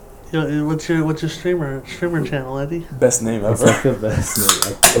Yo, what's your streamer channel, Eddie? Best name ever. It's like the best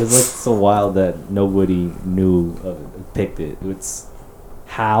name. It was like so wild that nobody knew picked it. It's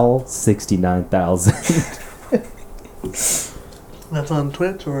Hal 69,000. That's on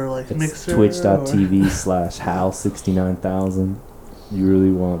Twitch or like It's Mixer? twitch.tv/Hal 69,000. You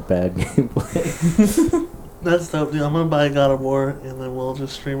really want bad gameplay? That's dope, dude. I'm gonna buy God of War and then we'll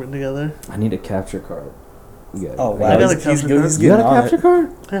just stream it together. I need a capture card. Oh wow, I got a he's capture good. card. He's You got getting a on capture it.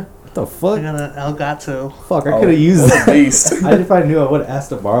 card? Yeah. What the fuck? I got an Elgato. Fuck, I could have used what a that. beast. If I knew, I would have asked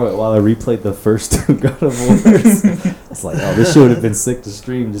to borrow it while I replayed the first two God of Wars. It's like, oh, this shit would have been sick to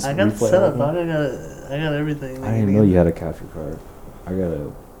stream. Just I got replay set up, all dog. of I got everything. I didn't know you had a capture card. We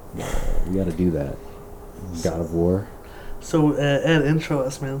gotta do that. God of War. So Ed, intro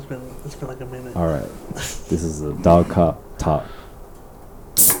us, man. It's been like a minute. All right, this is a DOGCOP top.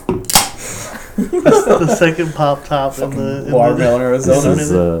 The second pop top in the Watermelon, Arizona. This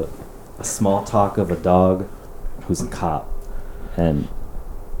is a small talk of a dog who's a cop, and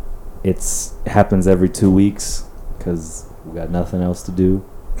it happens every 2 weeks because we got nothing else to do.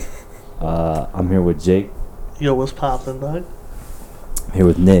 I'm here with Jake. Yo, what's poppin', dog? I'm here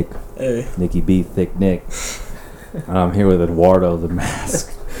with Nick. Hey, Nicky B, Thick Nick. And I'm here with Eduardo, the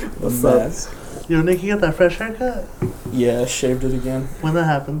mask. what's up? Yo, Nick, you got that fresh haircut? Yeah, I shaved it again. When that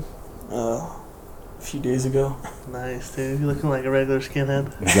happened? A few days ago. Nice, dude. You looking like a regular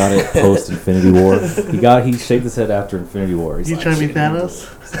skinhead. He got it post Infinity War. He shaved his head after Infinity War. He's You like, trying to be "Can't Thanos?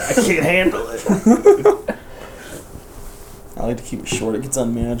 I can't handle it. I like to keep it short. It gets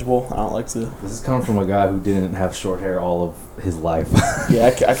unmanageable. I don't like to. This is coming from a guy who didn't have short hair all of his life. Yeah,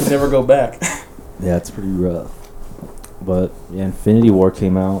 I could never go back. Yeah, it's pretty rough. But yeah, Infinity War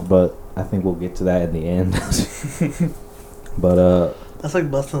came out, but I think we'll get to that in the end. But That's like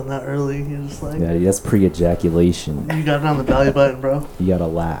busting that early. You're just like, yeah, that's pre-ejaculation. you got it on the belly button, bro. You gotta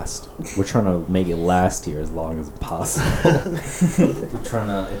last. We're trying to make it last here as long as possible. We're trying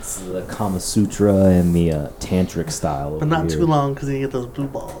to. It's the Kama Sutra and the tantric style. But not over too here. long because you get those blue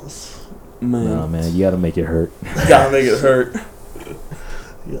balls. Man, No, man, you gotta make it hurt. gotta make it hurt.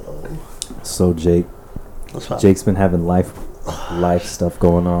 Yo. So Jake, What's up? Jake's been having life stuff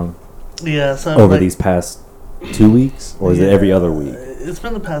going on Yeah, so over like, these past 2 weeks, or is it every other week? It's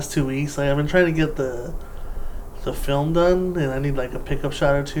been the past 2 weeks. Like I've been trying to get the film done, and I need like a pickup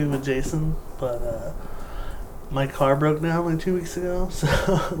shot or two with Jason. But my car broke down like 2 weeks ago, so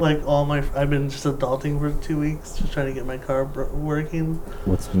like I've been just adulting for 2 weeks, just trying to get my car working.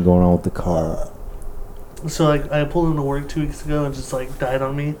 What's been going on with the car? So like I pulled into work 2 weeks ago and just like died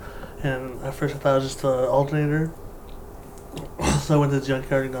on me, and at first I thought it was just an alternator. So I went to the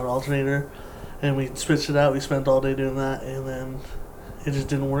junkyard and got an alternator, and we switched it out. We spent all day doing that, and then it just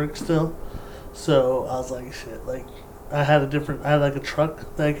didn't work still. So I was like, shit. Like I had like a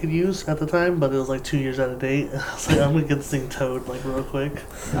truck that I could use at the time, but it was like 2 years out of date. And I was like, I'm gonna get this thing towed like real quick.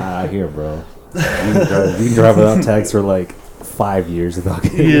 I hear, bro. You can drive without tags for like 5 years without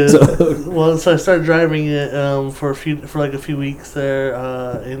getting Yeah. towed. Well, so I started driving it for a few weeks there,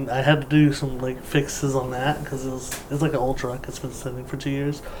 and I had to do some like fixes on that because it's like an old truck. It's been sitting for 2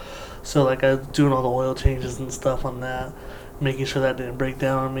 years, so like I was doing all the oil changes and stuff on that, making sure that didn't break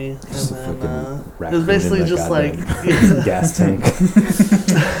down on me. Just And fucking then it raccoon was basically in that just like goddamn gas tank.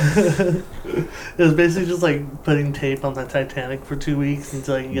 it was basically just like putting tape on the Titanic for 2 weeks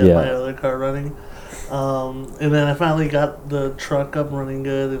until I can get Yeah. my other car running. And then I finally got the truck up and running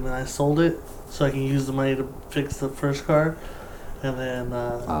good, and then I sold it so I can use the money to fix the first car. And then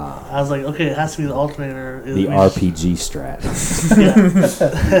I was like, okay, it has to be the alternator. The RPG strat.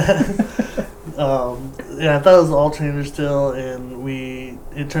 Yeah, I thought it was the alternator still, and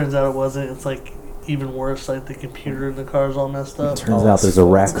it turns out it wasn't. It's like even worse, like the computer in the car is all messed up. Turns out there's a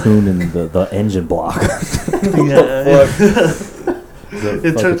raccoon in the engine block. Yeah.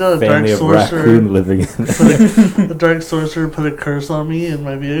 It turns out a dark family of sorcerer raccoon living in the dark sorcerer put a curse on me in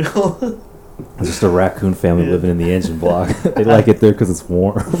my vehicle. It's just a raccoon family Yeah. living in the engine block. They like it there because it's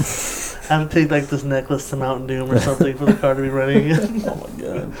warm. I have to take like this necklace to Mountain Doom or something for the car to be running again. Oh my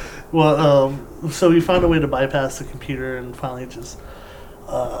god. Well, so we found a way to bypass the computer and finally just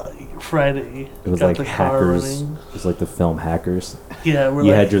Friday It was got like the car Hackers. running. It was like the film Hackers. Yeah, we're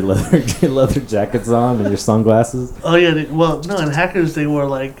You like, had your leather jackets on and your sunglasses. oh yeah, well no, in Hackers they wore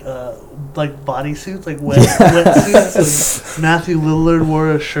like bodysuits, like wetsuits. And Matthew Lillard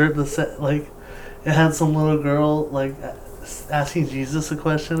wore a shirt that said like it had some little girl like asking Jesus a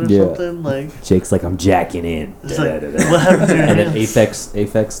question or something. Like Jake's like, I'm jacking in. it's like, what happened to your And then hands?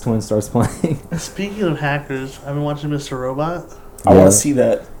 Aphex Twin starts playing. Speaking of Hackers, I've been watching Mr. Robot. I want to see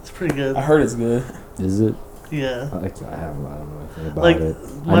that. It's pretty good. I heard it's good. Is it? Yeah. I don't know anything about Like, it.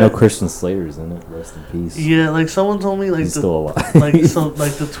 my- I know Christian Slater's in it. Rest in peace. Yeah, like someone told me like He's the still alive.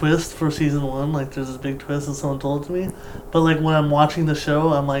 like the twist for season 1, like there's this big twist and someone told it to me. But like when I'm watching the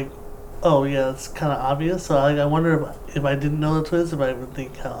show, I'm like, oh yeah, it's kind of obvious. So I wonder if I didn't know the twist, if I would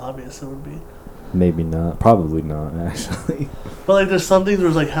think how obvious it would be. Maybe not. Probably not, actually. But like there's some things where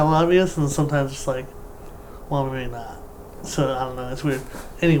it's like how obvious, and sometimes it's like, well, maybe not. So I don't know. It's weird.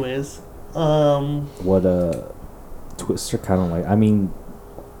 Anyways, What twists are kind of like. I mean,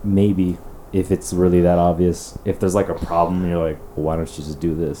 maybe if it's really that obvious. If there's like a problem, you're like, well, why don't you just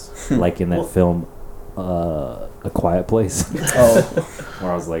do this? Like in that Well- film, A Quiet Place. Oh,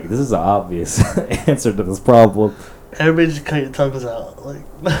 Where I was like, this is an obvious answer to this problem. everybody just cut your tongues out. Like,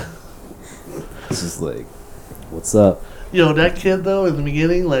 It's just like, what's up? yo, that kid though in the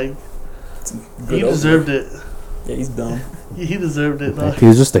beginning, like it's a he good opener. deserved it. Yeah, he's dumb. He deserved it. Dog. He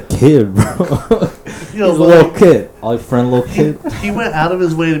was just a kid, bro. He's Yo, a but, little like, kid. All friend, little kid. he went out of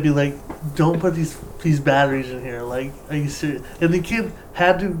his way to be like, don't put these batteries in here. Like, are you serious? And the kid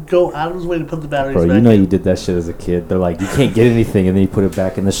had to go out of his way to put the batteries Bro, back you know in. you did that shit as a kid. They're like, you can't get anything, and then you put it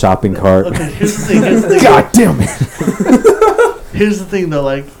back in the shopping cart. Okay, here's the thing. God damn it. Here's the thing, though.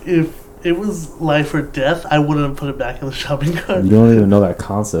 Like, if it was life or death, I wouldn't have put it back in the shopping cart. You don't even know that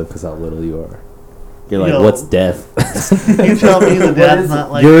concept because how little you are. You're like, Yo. what's death? You tell me the dad's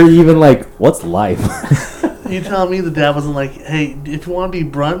not like. You're even like, what's life? You tell me the dad wasn't like, hey, if you want to be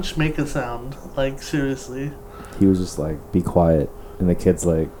brunch, make a sound. Like, seriously. He was just like, be quiet. And the kid's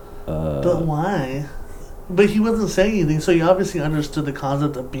like, But why? But he wasn't saying anything, so he obviously understood the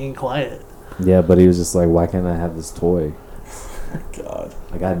concept of being quiet. yeah, but he was just like, why can't I have this toy? God.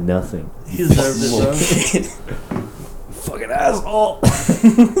 I got nothing. He deserved it, Little bro. kid. Fucking asshole.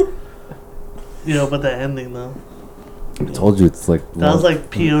 You know, but that ending, though. I told you it's like. That was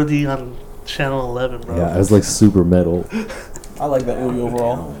like POD on Channel 11, bro. Yeah, it was like super metal. I like that movie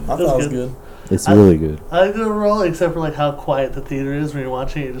overall. I thought it was good. It's really good. I like it overall, except for like how quiet the theater is when you're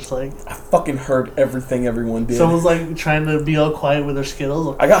watching it. You're just like, I fucking heard everything everyone did. someone's like trying to be all quiet with their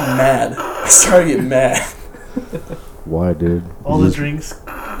Skittles. I got mad. I started getting mad. Why, dude? All You the just- drinks.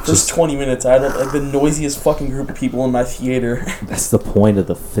 First 20 minutes, I had like the noisiest fucking group of people in my theater. That's the point of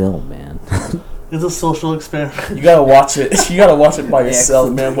the film, man. It's a social experiment. You gotta watch it. You gotta watch it by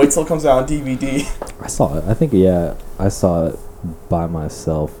yourself, man. Wait till it comes out on DVD. I saw it. I think, yeah, I saw it by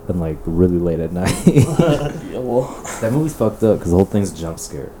myself and like really late at night. Yeah, well, That movie's fucked up because the whole thing's a jump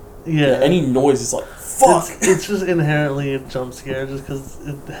scare. Yeah. any noise is like, fuck. It's just inherently a jump scare just because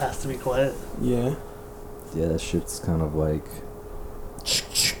it has to be quiet. Yeah. Yeah, that shit's kind of like.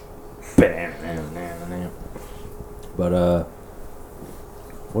 But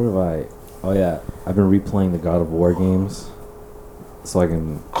what have I? Oh yeah, I've been replaying the God of War games, so I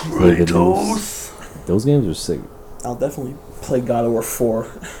can play the news. Kratos. Those games are sick. I'll definitely play God of War 4.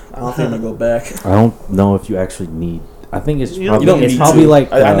 I don't think I'm gonna go back. I don't know if you actually need. I think it's You probably don't it's need probably to.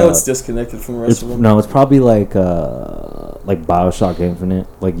 like I know it's disconnected from the rest of them. no, it's probably like BioShock Infinite.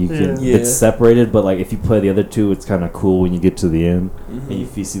 Like you can, Yeah. it's separated, but like if you play the other two, it's kind of cool when you get to the end Mhm.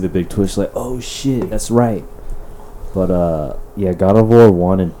 and you see the big twist. Like, oh shit, that's right. But yeah, God of War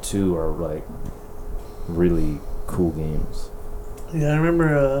 1 and 2 are like really cool games. Yeah, I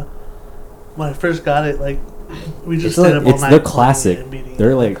remember when I first got it, like, we just It's stayed like, up all it's night the playing classic. it and beating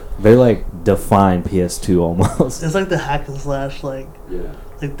They're it. like define PS2 almost. It's like the hack and slash, like Yeah.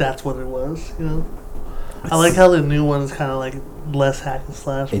 that's what it was, you know? I like how the new one is kind of like less hack and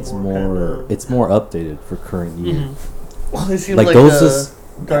slash. It's more more kinda, it's more updated for current year. Well, it seems Like like those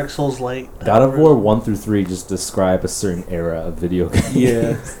just Dark Souls Light. God of War 1 through 3 just describe a certain era of video games.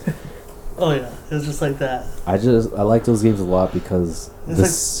 Yeah. Oh yeah, it's just like that. I like those games a lot because It's the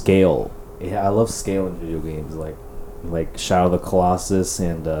like- scale. Yeah, I love scale in video games, like Shadow of the Colossus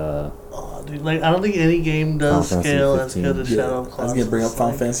and Oh, dude, like I don't think any game does Final Fantasy scale as 15. good as Shadow of I was Colossus. gonna bring up Final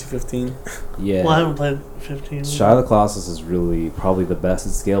like, Fantasy 15. yeah. Well, I haven't played 15. Shadow of the Colossus is really probably the best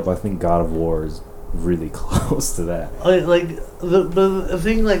at scale, but I think God of War is really close to that. Like the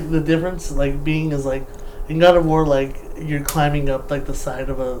thing, like the difference, like being is like in God of War, like you're climbing up like the side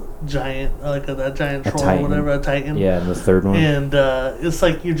of a giant, like that giant A troll or titan. whatever, a titan. Yeah, and the third one. And it's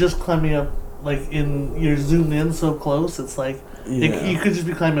like you're just climbing up, like you're zoomed in so close. It's like you could just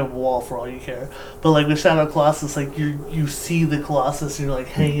be climbing up a wall for all you care. But like with Shadow of Colossus, like you see the Colossus, and you're like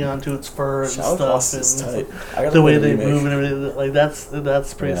hanging onto its fur and Shadow of stuff, Colossus is and tight. I gotta the way play they remake. move and everything. Like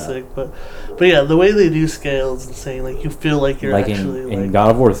that's pretty Yeah. sick. But yeah, the way they do scale is insane. Like you feel like you're Like actually in like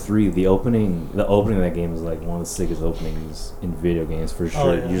God of War 3, the opening of that game is like one of the sickest openings in video games for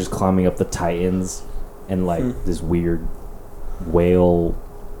sure. yeah. You're just climbing up the Titans and like Hmm. this weird whale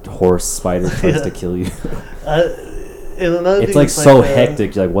horse spider tries to kill you. And another It's thing like is, so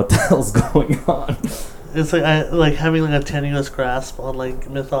hectic. You're like, what the hell's going on? It's like I like having like a tenuous grasp on like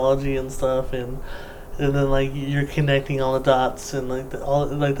mythology and stuff, and then like you're connecting all the dots and like all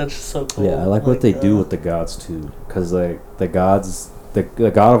like that's just so cool. Yeah, I like what they do with the gods too, because like the gods, the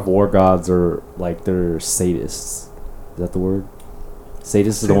God of War gods are like they're sadists. Is that the word?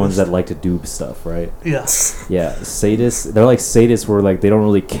 Sadists are the ones that like to do stuff, right? Yeah. Yeah, sadists. They're like sadists where like they don't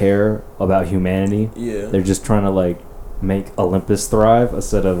really care about humanity. Yeah. They're just trying to like make Olympus thrive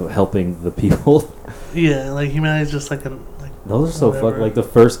instead of helping the people. Yeah, like humanity's just like Those are so whatever. fuck. Like the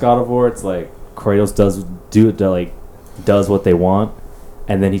first God of War, it's like Kratos does what they want,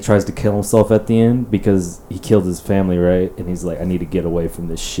 and then he tries to kill himself at the end because he killed his family, right? And he's like, I need to get away from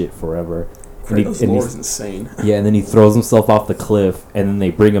this shit forever. Kratos' lore is insane. Yeah, and then he throws himself off the cliff, and then they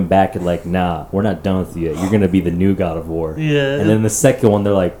bring him back and like, nah, we're not done with you yet. You're gonna be the new God of War. Yeah. And then the second one,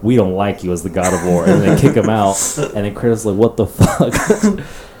 they're like, we don't like you as the God of War, and then they kick him out, and then Kratos is like, what the fuck?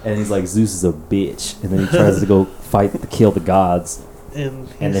 And he's like, Zeus is a bitch, and then he tries to go kill the gods, and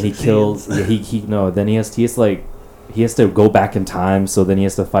then he kills. Yeah, then he has to go back in time, so then he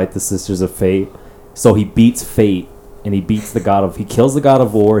has to fight the Sisters of Fate. So he beats Fate. And he kills the God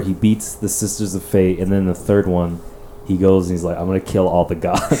of War, he beats the Sisters of Fate, and then the third one, he goes and he's like, I'm going to kill all the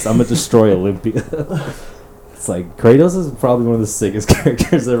gods. I'm going to destroy Olympia. It's like, Kratos is probably one of the sickest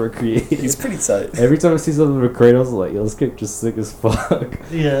characters ever created. He's pretty tight. Every time I see something with Kratos, I'm like, yo, this character's sick as fuck.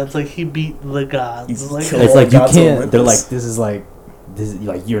 Yeah, it's like he beat the gods. He's Like, killed It's like, you gods can't, Olympus. they're like, this is like,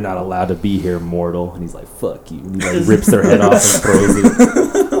 you're not allowed to be here, mortal. And he's like, fuck you. And he like rips their head off and throws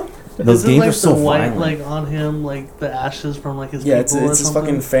it. Those games like are so the white, violent. like on him, like the ashes from like his Yeah, people it's or his something.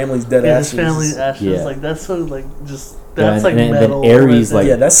 fucking family's dead Yeah, ashes. his family's ashes. Yeah. Like that's so like just Yeah, that's like and then metal. Ares, like-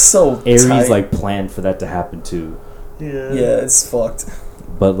 Yeah, that's so Ares tight. like planned for that to happen too. yeah, Yeah, it's fucked.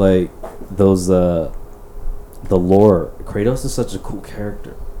 But like those the lore, Kratos is such a cool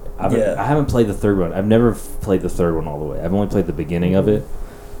character. I haven't played the third one. I've never played the third one all the way. I've only played the beginning of it.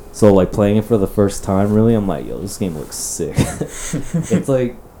 So like playing it for the first time, really, I'm like, yo, this game looks sick. It's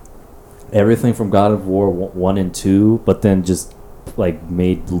like everything from God of War 1 and 2, but then just like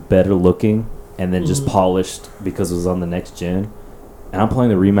made better looking and then just polished because it was on the next gen. And I'm playing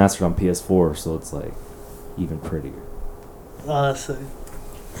the remastered on PS4, so it's like even prettier. Oh, that's sick.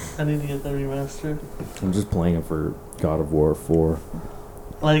 I need to get that remaster. I'm just playing it for God of War 4.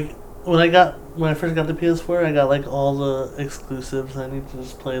 Like when I first got the PS4, I got like all the exclusives. I need to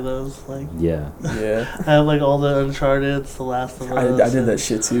just play those. Like Yeah. Yeah. I have like all the Uncharted, The Last of Us. I did that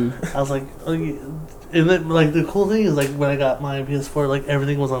shit too. I was like, and then like the cool thing is like when I got my PS4, like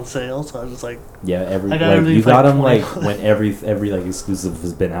everything was on sale, so I was just like, Yeah, I got everything you for, got like, them like 20. when every like exclusive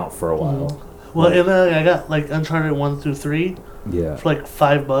has been out for a while. Well, Like- and then I got like Uncharted 1 through 3 Yeah. for like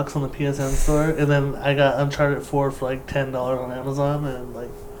 $5 on the PSN store, and then I got Uncharted 4 for like $10 on Amazon, and like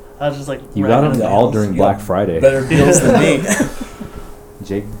I was just like, You got them racking all deals. during You Black got Friday. Better deals than me.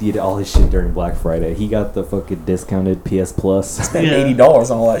 Jake did all his shit during Black Friday. He got the fucking discounted PS Plus. Spent Yeah.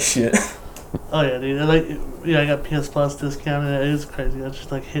 $80 on all that shit. Oh yeah, dude. And, like, yeah, I got PS Plus discounted. It was crazy. I was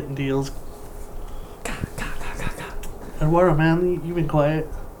just like hitting deals. Eduardo, man, you been quiet.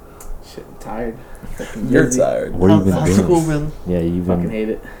 Shit, I'm tired. Fucking You're busy. tired. What have you been How's doing? school been? Yeah, you've Fucking been. hate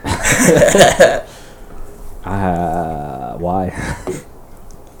it. Why?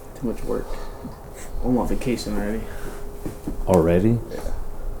 Too much work. I'm on vacation already. Already?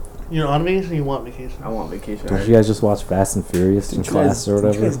 You're on vacation. Or you want vacation? I want vacation Don't already. you guys just watch Fast and Furious in class or Did you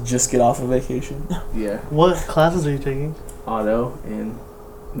whatever? guys just get off of vacation? Yeah. What classes are you taking? Auto and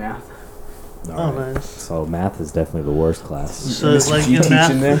math. Oh, nice. So math is definitely the worst class. So Mr. like G in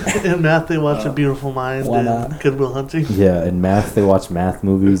teaching math, in math they watch A Beautiful Mind why and not? Good Will Hunting. Yeah, in math they watch math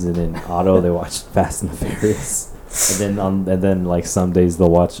movies, and in auto they watch Fast and Furious. And then like some days they'll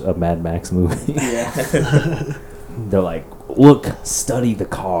watch a Mad Max movie. Yeah. They're like, look, study the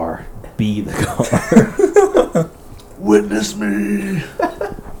car, be the car. Witness me.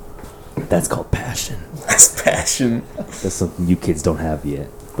 That's called passion. That's passion. That's something you kids don't have yet,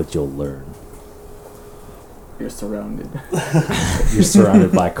 but you'll learn. You're surrounded. You're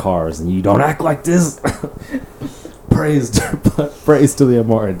surrounded by cars, and you don't act like this. praise to the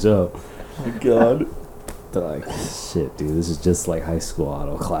Immortal Joe. Oh my god. They're like, shit, dude, this is just like high school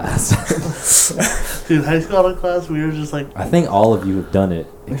auto class. Dude, high school auto class, we were just like, I think all of you have done it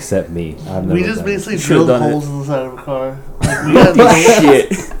except me. I've never we just done it. basically You should've drilled done holes in the side of a car. Like, we had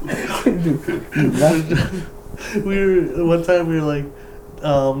Shit. we were one time we were like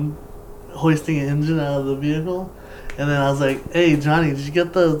hoisting an engine out of the vehicle. And then I was like, "Hey, Johnny, did you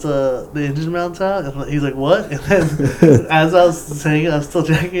get the engine mounts out?" And he's like, "What?" And then as I was saying it, I was still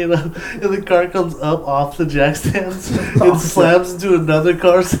jacking it up, and the car comes up off the jack stands and slams into another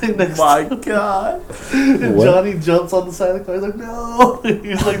car sitting next to My him. God. And What? Johnny jumps on the side of the car. He's like, "No!"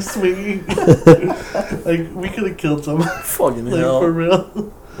 He's like swinging. Like, we could have killed someone. Fucking Like, hell. for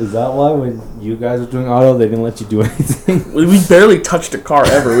real. Is that why when you guys were doing auto, they didn't let you do anything? We barely touched a car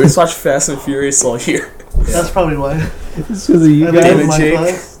ever. We just watched Fast and Furious all year. That's probably why. It's because of you I Damn think it, guys. my Jake.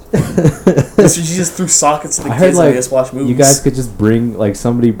 class- Mr. G just threw sockets to the I heard kids and like they just watch movies. you guys could just bring like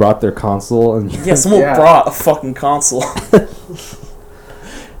somebody brought their console and Yeah, someone Yeah. brought a fucking console.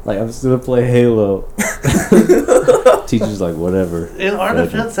 like I'm just gonna play Halo. Teacher's like whatever. In our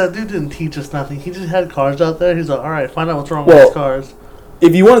Legend. defense, that dude didn't teach us nothing. He just had cars out there. He's like, "All right, find out what's wrong Well, with these cars."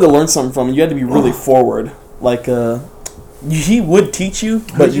 If you wanted to learn something from him, you had to be really forward. Like, he would teach you,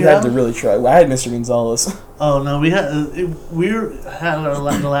 but Who'd you you had have? to really try. I had Mr. Gonzalez. Oh no, we had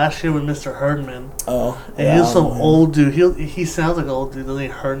the last year with Mr. Herdman, Oh, and yeah, he was some I don't know. old dude. He sounds like an old dude, doesn't he?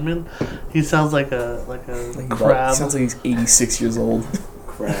 Herdman. He sounds like a Like, crab. sounds like he's 86 years old.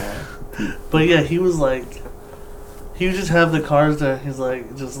 Crap. But yeah, he was like, he would just have the cars there. He's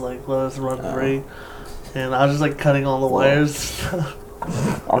like, just like let us run free, and I was just like cutting all the wires.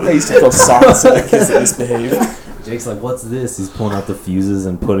 I used to throw sockets at the kids that misbehave. Jake's like, what's this? He's pulling out the fuses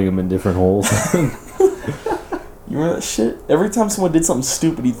and putting them in different holes. You remember that shit? Every time someone did something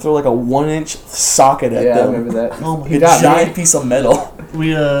stupid, he'd throw like a 1-inch socket at Yeah, I them. remember that. Oh my A god. giant piece of metal. We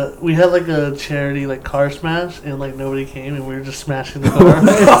had like a charity like car smash, and like nobody came, and we were just smashing the car.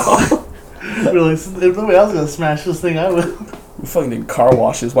 We were like, if nobody else was gonna smash this thing, I would. We fucking did car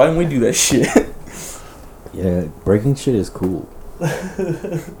washes. Why didn't we do that shit? Yeah, breaking shit is cool.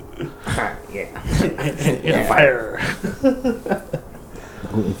 Yeah, fire.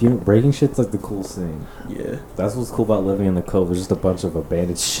 If you breaking shit's like the coolest thing. Yeah. That's what's cool about living in the cove. There's just a bunch of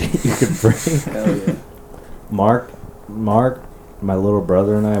abandoned shit you can bring. Hell yeah. Mark, my little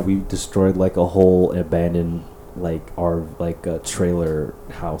brother and I, we destroyed like a whole abandoned like our like trailer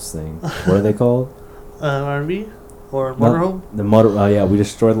house thing. What are they called? RV or No, motorhome. The motor. Oh yeah, we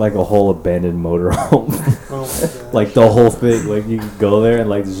destroyed like a whole abandoned motorhome. Oh my god. Like the whole thing. Like you can go there and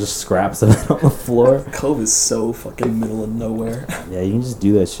like there's just scraps of it on the floor. Cove is so fucking middle of nowhere. Yeah, you can just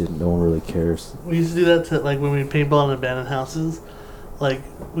do that shit. No one really cares. We used to do that to like when we paintball in abandoned houses. Like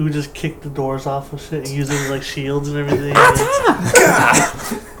we would just kick the doors off of shit and use them as like shields and everything.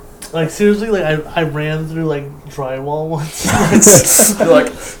 Like seriously, like I ran through like drywall once. You're like,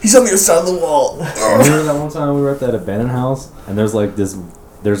 he's on the other side of the wall. Remember that one time we were at that abandoned house and there's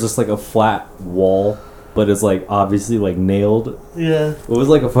just like a flat wall, but it's like obviously like nailed. Yeah. It was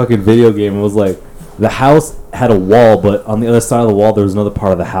like a fucking video game. It was like the house had a wall, but on the other side of the wall there was another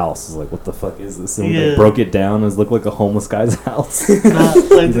part of the house. It was like, what the fuck is this? And we Yeah. like, broke it down. It looked like a homeless guy's house. Like He's,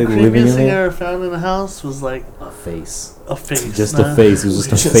 the like, living creepiest in thing it. I ever found in the house was like A face. a face. Just a face. It was just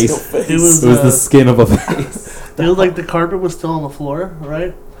a Just face. a face. It was It was the skin of a face. It was like the carpet was still on the floor,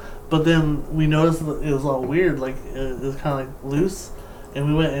 right? But then we noticed that it was all weird, like it was kind of like loose, and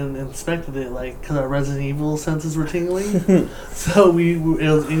we went and inspected it, like because our Resident Evil senses were tingling. So and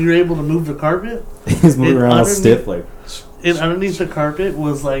you were able to move the carpet. He's moving around all stiff, like. And underneath the carpet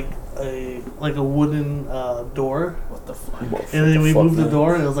was like a wooden door, What the fuck? and then we moved the man?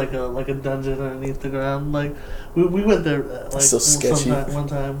 door, and it was like a dungeon underneath the ground. Like we went there like So sketchy. one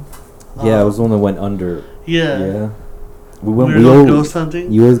time. Yeah, it was the one that went under. Yeah. Yeah. We were going ghost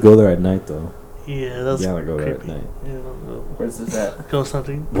hunting. You always go there at night, though. Yeah, that's You gotta go there at creepy. night. Yeah, don't go. Where's this at? Ghost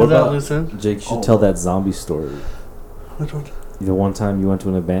hunting. What Is that about- loose end? Jake, you should Oh. tell that zombie story. Which one? The one time you went to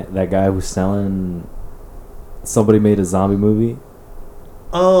an event, that guy who's selling. Somebody made a zombie movie.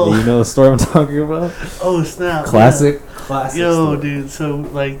 Oh, You know the story I'm talking about? oh snap! Classic Yeah. Yo, story. dude. So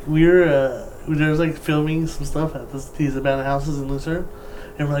like we were there was like filming some stuff at these abandoned houses in Lucerne,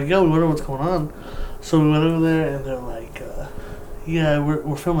 and we're like, yo, we wonder what's going on. So we went over there, and they're like, yeah,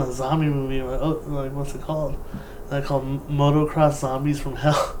 we're filming a zombie movie. We're like, oh, we're like, what's it called? And they're called Motocross Zombies from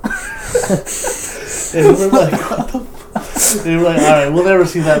Hell. And we're like, what the? And we're like, all right, we'll never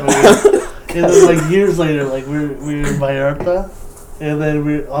see that movie. And then like years later, like we're in Vallarta, and then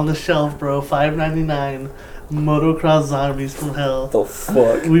we're on the shelf, bro, $5.99. Motocross Zombies from Hell. The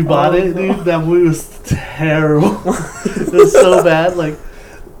fuck? We bought it, dude. That movie was terrible. It was so bad. Like,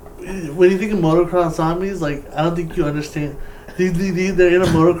 when you think of motocross zombies, like, I don't think you understand. They're in a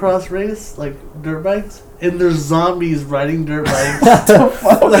motocross race, like dirt bikes, and there's zombies riding dirt bikes.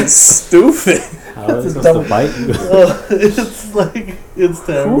 Fucking stupid. How are they supposed to bite you? It's like, it's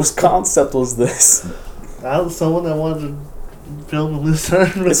terrible. Whose concept was this? I was someone that wanted to film in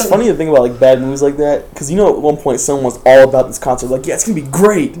Lucerne. It's funny to think about like bad movies like that, because you know at one point someone was all about this concert, like, yeah, it's gonna be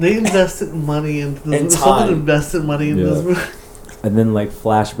great. They invested money into this. And Someone time. invested money into this movie. And then like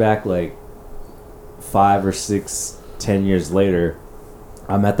flashback like 5 or 6, 10 years later,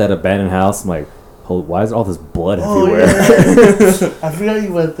 I'm at that abandoned house. I'm like, why is all this blood everywhere? Yeah. I forgot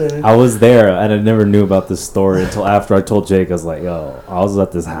you went there. I was there and I never knew about this story until after I told Jake. I was like, yo, I was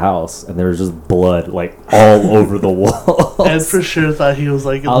at this house and there was just blood like all over the walls. Ed for sure thought he was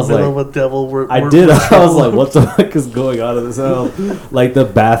like in the middle of a devil. I was like, what the fuck is going on in this house? Like the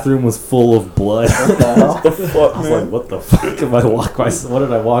bathroom was full of blood. What the fuck, I was man? like, what the fuck am I what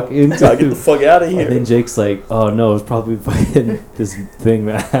did I walk into? Gotta get the fuck out of here. And then Jake's like, oh no, it's probably fucking this thing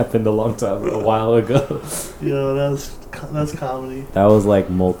that happened a while ago. Yo, that's comedy. That was like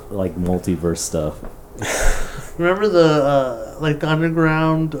multiverse stuff. Remember the like the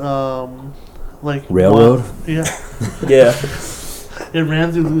underground like Railroad? Yeah. Yeah. It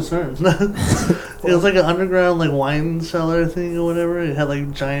ran through Lucerne. It was like an underground like wine cellar thing or whatever. It had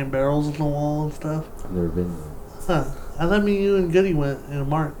like giant barrels on the wall and stuff. I've never been there. Huh. I thought me, you, and Goody went, and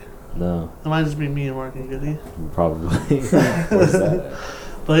Mark. No. It might just be me and Mark and Goody. Probably. Where's that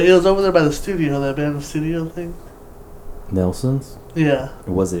at? But it was over there by the studio, that band studio thing. Nelson's? Yeah.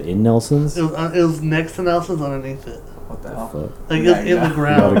 Was it in Nelson's? It was next to Nelson's, underneath it. What the hell? Fuck. Like, it was in the We gotta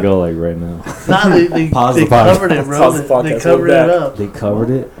ground. go like right now. Nah, they Pause the covered podcast. it, bro. Pause the podcast. They covered We're it back. up. They covered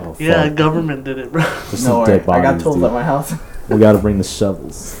it? Oh, fuck. Yeah, government did it, bro. There's No some way. dead I bodies, got told dude. at my house. We gotta bring the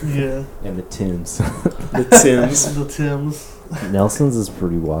shovels Yeah. and the tins. The Tims. The Tims. Nelson's is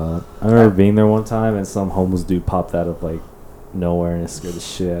pretty wild. I remember being there one time and some homeless dude popped out of like nowhere and it scared the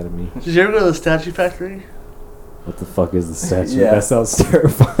shit out of me. Did you ever go to the Statue Factory? What the fuck is the statue? Yeah. That sounds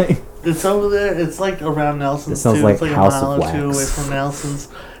terrifying. It's over there. It's like around Nelson's It sounds too. like It's like House a mile of or two Wax. away from Nelson's.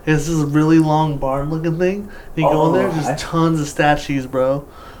 It's this really long barn-looking thing. You go in there, there's tons of statues, bro.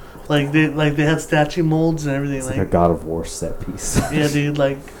 Like they had statue molds and everything. It's like a God of War set piece. Yeah, dude.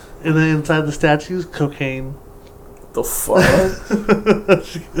 Like, and then inside the statues, cocaine. The fuck?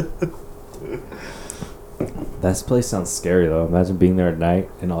 That place sounds scary though. Imagine being there at night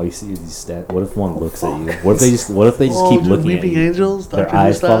and all you see is these What if one looks at you? What if they just keep looking at Weeping you? Angels, Their Dr.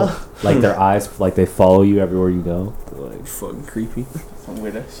 eyes style. follow, like their eyes, like they follow you everywhere you go. Like, Fucking creepy. Some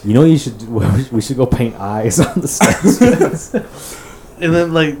weird ass. you know what you should do? We should go paint eyes on the statues. And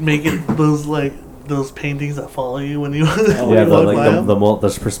then like make it those paintings that follow you when you Yeah, walk by them.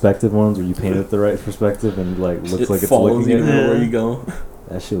 the perspective ones where you paint it the right perspective and like looks like it's follows looking you at you. everywhere Yeah. you go.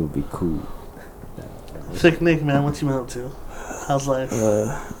 That shit would be cool. Sick Nick, man, what you been up to? How's life?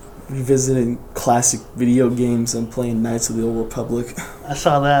 Revisiting classic video games and playing Knights of the Old Republic. I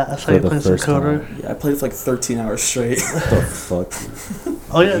saw that. I saw For you the playing some first time. Coder. Yeah, I played for like 13 hours straight. What the fuck?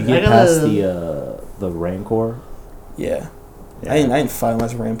 Oh yeah, You get I past got the Rancor. Yeah. I didn't fight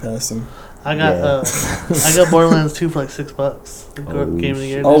much, ran past him. I got Borderlands 2 for like $6. The Oh, game of the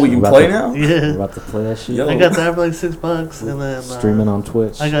year. Oh, we We're can about play to- now? We're Yeah. about to play that shit. Yo. I got that for like $6, and then Streaming on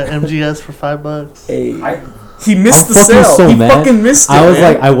Twitch. I got MGS for $5. Hey. He missed I'm the fucking sale. so He mad. fucking missed it. I was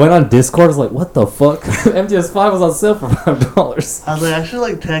man. like, I went on Discord. I was like, what the fuck? MGS5 was on sale for $5. I was like, I should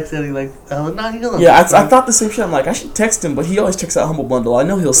like text Eddie. Like, I was like, nah, he doesn't. yeah, I thought the same shit. I'm like, I should text him, but he always checks out Humble Bundle. I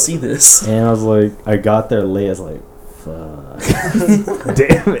know he'll see this. And I was like, I got there late. I was like, fuck.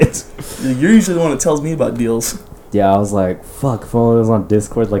 Damn it. You're usually the one that tells me about deals. Yeah, I was like, fuck. If only it was on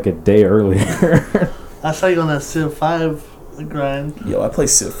Discord like a day earlier. I saw you on that Civ 5 grind. Yo, I play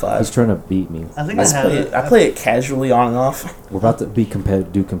Civ 5. He's trying to beat me. I think I I have play it. it. I play it casually on and off. We're about to be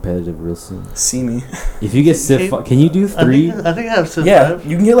competitive real soon. See me. If you get Civ, can you do 3? I think I have Civ Yeah, 5.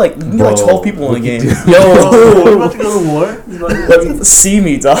 you can get like 12 people in a game. Oh, we're Yo, about to go to war. see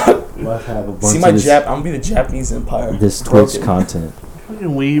me, dog. We'll have a bunch See my of this, I'm gonna be the Japanese Empire. this Broken. Twitch content. Fucking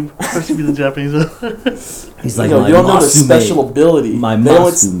weeb. First you be the Japanese. He's like, Yo, my you don't know the Masume, special ability. my They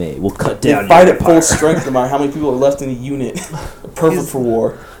only- Masume will cut They down fight your at full empire. strength no matter how many people are left in a unit. Perfect for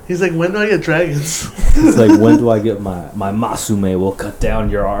war. He's like, when do I get dragons? It's like, when do I get my Masume will cut down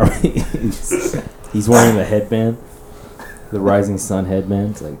your army? He's wearing a headband, the Rising Sun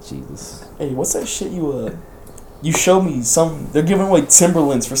headband. It's like, Jesus. Hey, what's that shit you showed me? They're giving away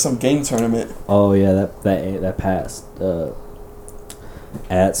Timberlands for some game tournament. Oh yeah, that passed.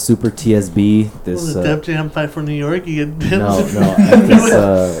 At Super TSB, this the Def Jam fight for New York. You get no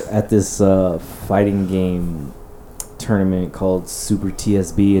at this fighting game tournament called Super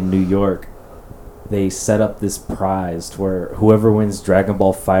TSB in New York. They set up this prize to where whoever wins Dragon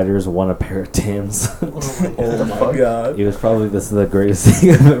Ball Fighters won a pair of Tims. Oh my god. It was probably the greatest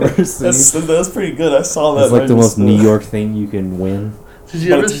thing I've ever seen. That's pretty good. I saw that. It's like the most New York thing you can win. Did you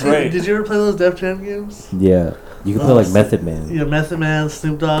But ever it's great. Did you ever play those Def Jam games? Yeah. You could play like Method Man. Yeah, Method Man,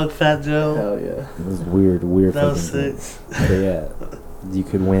 Snoop Dogg, Fat Joe. Hell yeah. It was weird. That was sick. But yeah, you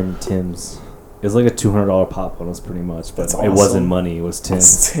could win Tim's. It was like a $200 pop bonus, pretty much, but That's it awesome. wasn't money. It was Tim's.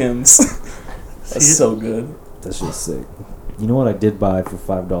 It's Tim's. That's so good. That's just sick. You know what I did buy for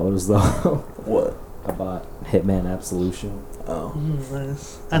 $5 though? What? I bought Hitman Absolution. Oh.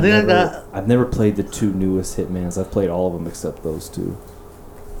 Nice. I've never played the 2 newest Hitmans. I've played all of them except those 2.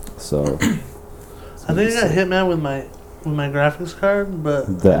 So. I think I got Hitman with my graphics card,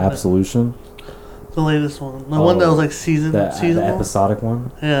 but The Absolution. The latest one, the one that was like season the one? episodic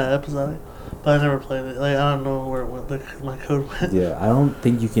one. Yeah, episodic. But I never played it. Like I don't know where it went. Like my code went. Yeah, I don't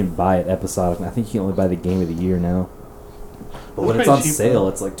think you can buy it episodic. I think you can only buy the game of the year now. But when it's on cheap, sale, though.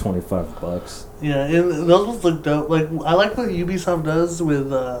 it's like $25. Yeah, and those ones look dope. Like I like what Ubisoft does with.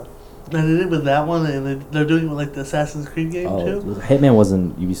 They did it with that one, and they're doing it with like the Assassin's Creed game too. Hitman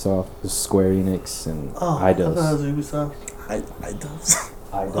wasn't Ubisoft. It was Square Enix and I thought it Eidos. was Ubisoft. Eidos.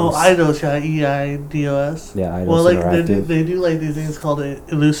 Oh, Eidos, yeah, EIDOS. Yeah, Eidos Well, like Interactive. they do like these things called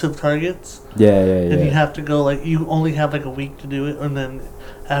elusive targets. Yeah. And you have to go like you only have like a week to do it, and then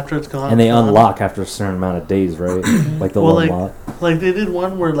after it's gone. And they it's gone. unlock after a certain amount of days, right? Like the Well, one like- lot. Like they did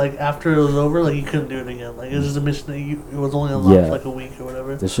one where like after it was over, like you couldn't do it again. Like it was just a mission that it was only unlocked Yeah. for like a week or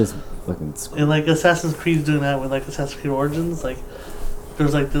whatever. This shit's fucking. And like Assassin's Creed's doing that with like Assassin's Creed Origins. Like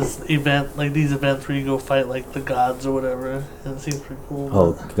there's like this event, like these events where you go fight like the gods or whatever, and it seems pretty cool.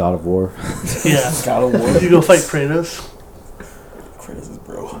 Oh, God of War. Yeah. God of War. You go fight Kratos. Kratos is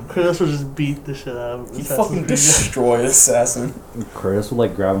bro. Kratos would just beat the shit out of He Assassin's fucking Creed. destroyed Assassin. Kratos would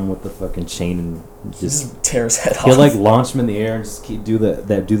like grab him with the fucking chain and just. Just tear his head off. He'll like launch them in the air and just do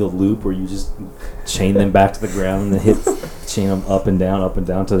the loop where you just chain them back to the ground and then chain them up and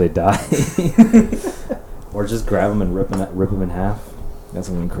down till they die, or just grab them and rip them in half. That's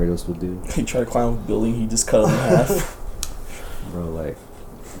what Kratos would do. He tried to climb a building, he just cut him in half. Bro, like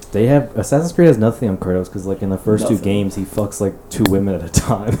they have Assassin's Creed has nothing on Kratos because like in the first 2 Nothing. games he fucks like 2 women at a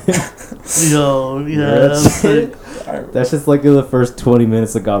time. Yo, yeah, That's that's sick. That's just like in the first 20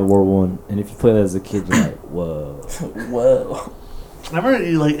 minutes of God of War 1, and if you play that as a kid, you're like, whoa. Whoa. I remember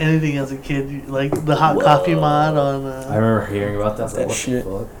you like anything as a kid, like the hot coffee mod on. I remember hearing about that. I was like, That what shit.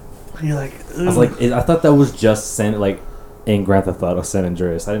 the fuck? You're like, I was like, I thought that was just in Grand Theft Auto San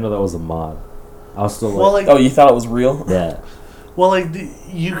Andreas. I didn't know that was a mod. I was still like, well, like, Oh, you thought it was real? yeah. well, like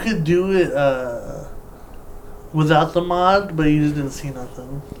you could do it without the mod, but you just didn't see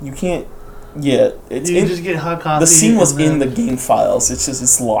nothing. You can't. Yeah, it's You in, just get hot coffee. the scene was and in the then- game files.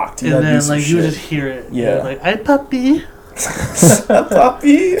 It's locked. You and gotta do then some like you would shit. just hear it. Yeah. You're like, "Hi, puppy."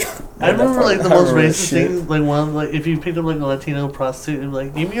 Puppy. I remember like the most remember that racist shit. thing, like one like if you picked up like a Latino prostitute, it'd be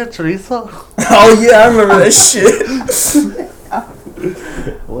like, "Give me a chorizo." Oh yeah, I remember that shit.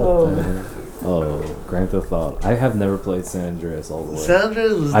 What the heck? Oh, Grand Theft Auto. I have never played San Andreas all the way. San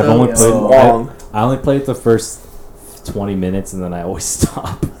Andreas was I've dope. only So played. long. I only played the first 20 minutes and then I always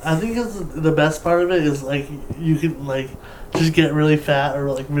stop. I think it's the best part of it is like you could like just get really fat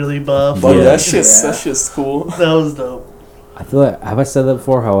or like really buff. Oh, Yeah. that shit's cool. That was dope. I feel like have I said that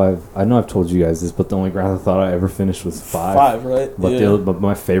before? I know I've told you guys this, but the only Grand Theft Auto I ever finished was 5. 5, right? But Yeah. but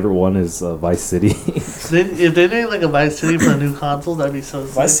my favorite one is Vice City. If they did like a Vice City for a new console, that'd be so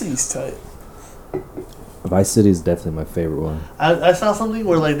sick. Vice City's tight. Vice City is definitely my favorite one. I saw something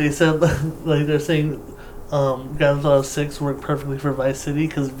where like they said like they're saying Grand Theft Auto 6 worked perfectly for Vice City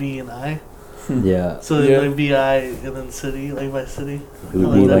because V and I. Yeah, So Yeah. like VI and then City, like Vice City. it would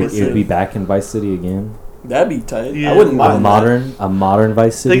Oh, be that'd like be it would be sick. back in Vice City again. That'd be tight. Yeah. I wouldn't A mind modern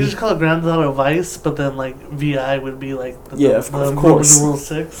Vice They City. could just call it Grand Theft Auto Vice, but then like VI would be like the, Yeah, of the course. Roman numeral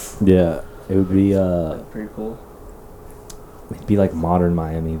 6. Yeah, it would be Pretty cool. it'd be like modern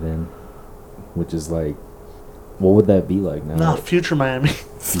Miami then, which is like, what would that be like now? Nah, future Miami.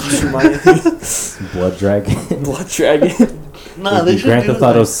 that. Blood Dragon. Blood Dragon. Nah, It'd they be should Grand do Theft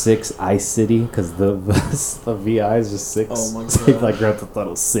Auto like, 6 Ice City because the VI is just 6. Oh my So it'd be God. like Grand Theft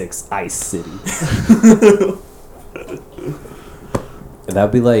Auto 6 Ice City.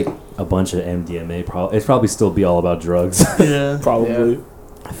 That'd be like a bunch of MDMA. It'd probably still be all about drugs. yeah. Probably.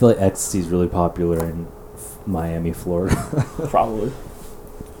 I feel like ecstasy's really popular in Miami, Florida. Probably.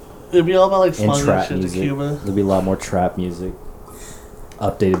 It'd be all about like And smuggling trap shit to music. Cuba. There'd be a lot more trap music.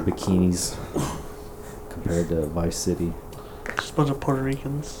 Updated bikinis compared to Vice City. Just a bunch of Puerto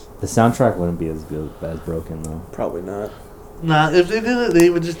Ricans. The soundtrack wouldn't be as good as Broken though. Probably not. Nah, if they did it, they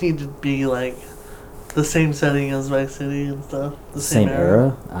would just need to be like the same setting as Vice City and stuff. The Same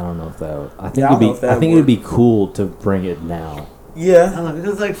era? I don't know if that would. I think Yeah, I don't know if that I think would it'd be cool to bring it now. I Yeah. don't know,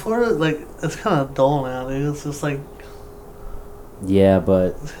 because like Florida, like it's kind of dull now, dude. It's just like Yeah,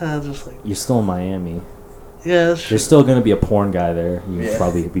 but it's kind of just like you're still in Miami. Yeah, that's true. There's still gonna be a porn guy there. You can Yeah.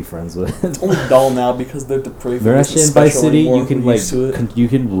 probably be friends with. It's only dull now because they're depraved. They're It isn't actually in Vice special City. anymore. You can We're like, used to it.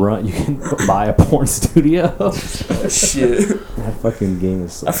 you can buy a porn studio. Shit. That fucking game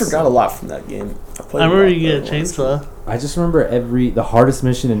is. So I forgot a lot from that game. I remember you get a chainsaw. I just remember the hardest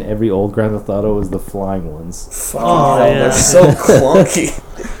mission in every old Grand Theft Auto was the flying ones. Fucking Oh, hell, yeah. they're so clunky.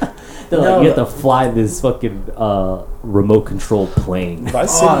 They're like, you have to fly this fucking remote controlled plane.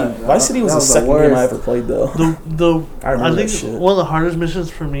 Vice City was that the was the second game I worst. ever played though. I remember think that shit. one of the hardest missions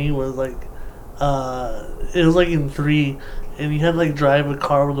for me was like, it was like in 3, and you had to like drive a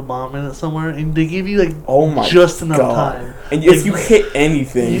car with a bomb in it somewhere, and they give you like Oh my just enough God. time. And Like, if you hit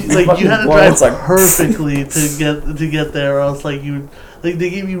anything, you had to drive it's like perfectly to get there, or else like you like they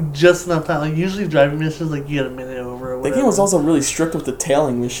give you just enough time. Like usually driving missions, like you get a minute over. Or The whatever. game was also really strict with the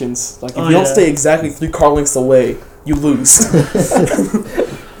tailing missions. Like, if Oh, you don't yeah. stay exactly 3 car lengths away, you lose.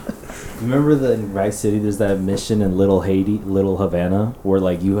 Remember the in Vice City? There's that mission in Little Havana, where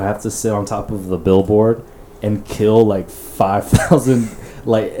like you have to sit on top of the billboard and kill like 5,000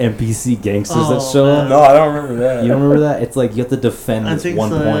 like NPC gangsters that Oh, show man. up. No, I don't remember that. You don't remember that? It's like you have to defend I this think one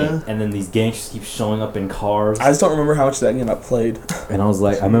so, point, yeah. and then these gangsters keep showing up in cars. I just don't remember how much of that game I played. And I was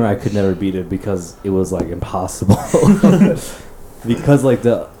like, I remember I could never beat it because it was like impossible. Because like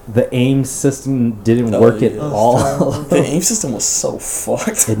the aim system didn't work at yeah. all. The aim system was so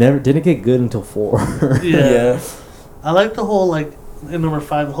fucked. It never didn't get good until 4. Yeah. I like the whole like in number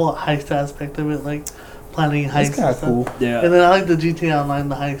 5, the whole heist aspect of it, like planning heists. It's kind and of stuff. cool. Yeah. And then I like the GTA Online,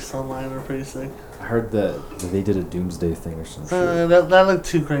 the heists online are pretty sick. I heard that they did a Doomsday thing or something. That looked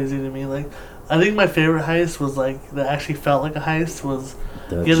too crazy to me. Like, I think my favorite heist was like that actually felt like a heist was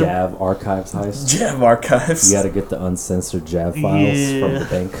The get a- Jav archives heist. Jam archives. You got to get the uncensored Jav files from the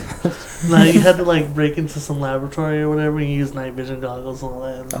bank. like you had to like break into some laboratory or whatever and use night vision goggles and all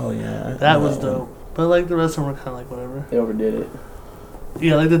that. And Oh yeah. that was dope. But like the rest of them were kind of like whatever. They overdid it.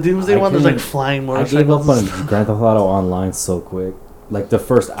 Yeah, like the Doomsday I one, there's like couldn't- flying I gave up motorcycles. on Grand Theft Auto Online so quick. Like the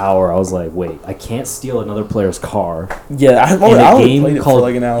first hour, I was like, "Wait, I can't steal another player's car Yeah, I in only a played game it for called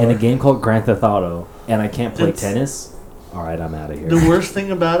like an hour. in a game called Grand Theft Auto, and I can't play It's- tennis." All right, I'm out of here. The worst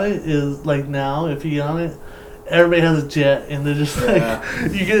thing about it is like now, if you get on it, everybody has a jet, and they're just Yeah.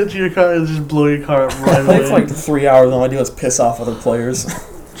 like you get into your car and just blow your car up right I played away. for like 3 hours. All I do is piss off other players.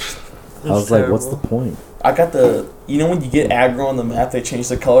 I was like, "What's the point?" I got you know when you get aggro on the map, they change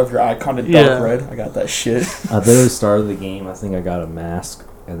the color of your icon to dark Yeah. red? I got that shit. At the very start of the game, I think I got a mask,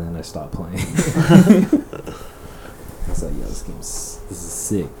 and then I stopped playing. I was like, "Yo, this is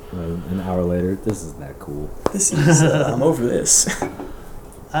sick." And an hour later, this is that cool. This is, I'm over this.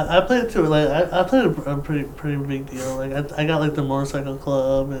 I played it too. Like I played a pretty big deal. Like I got like the motorcycle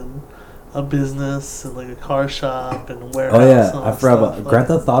club and a business and like a car shop and a warehouse. Oh yeah, and all I that forgot stuff. about Grand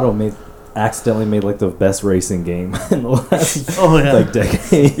Theft Auto accidentally made like the best racing game in the last Oh yeah. like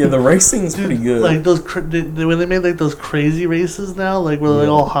decade. Yeah, the racing's Dude, pretty good. Like those when they made like those crazy races now, like where they're like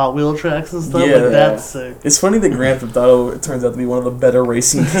Yeah. all Hot Wheel tracks and stuff. Yeah. Like that's sick. It's funny that Grand Theft Auto, it turns out to be one of the better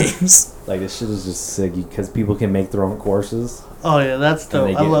racing games. Like this shit is just sick because people can make their own courses Oh yeah, that's and dope.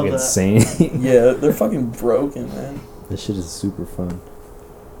 they I get love that. insane. Yeah, they're fucking broken, man. This shit is super fun.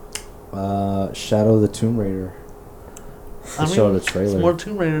 Shadow of the Tomb Raider. They showed a It's trailer. more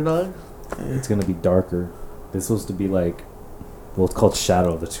Tomb Raider, dog. It's gonna be darker. It's supposed to be like, well, it's called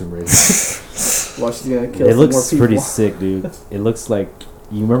Shadow of the Tomb Raider. Watch, she's gonna kill It some looks more people. pretty sick, dude. It looks like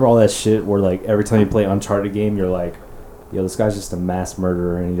you remember all that shit where like every time you play Uncharted game, you're like, yo, this guy's just a mass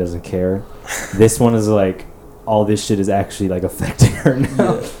murderer and he doesn't care. This one is like, all this shit is actually like affecting her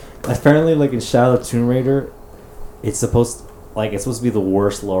now. Yeah. Apparently, like in Shadow of the Tomb Raider, it's supposed to be the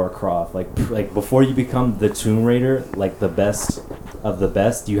worst Lara Croft. Like before you become the Tomb Raider, like the best of the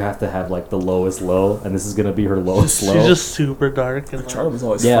best, you have to have like the lowest low, and this is gonna be her lowest low. She's just super dark and Uncharted was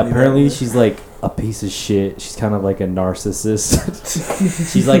always Yeah, funny. apparently that way. she's like a piece of shit. She's kind of like a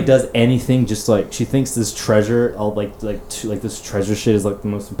narcissist. She's like does anything just like she thinks this treasure, all like this treasure shit is like the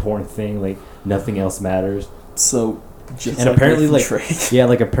most important thing. Like nothing else matters. So, just And apparently, Nathan like Drake. yeah,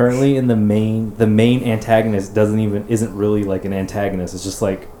 like apparently in the main antagonist isn't really like an antagonist. It's just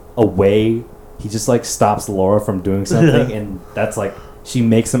like a way he just like stops Laura from doing something, and that's like she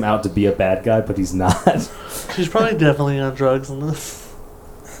makes him out to be a bad guy, but he's not. she's probably definitely on drugs in this.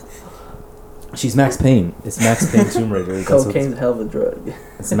 She's Max Payne. It's Max Payne Tomb Raider. That's what Cocaine's a hell of a drug.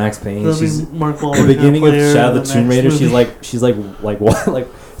 it's Max Payne. That'll She's be Mark the Wahlberg beginning of gonna play Shadow her of the in Tomb next Raider. movie. She's like what like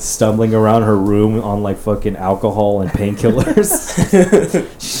stumbling around her room on like fucking alcohol and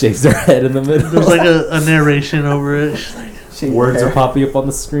painkillers. She shaves her head in the middle. There's like a narration over it. She's like, Words are popping up on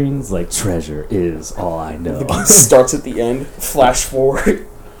the screens like treasure is all I know. The game starts at the end, flash forward.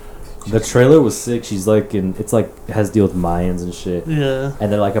 The trailer was sick. She's like it's like it has to deal with Mayans and shit. Yeah.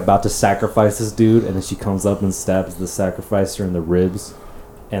 And they're like about to sacrifice this dude, and then she comes up and stabs the sacrificer in the ribs.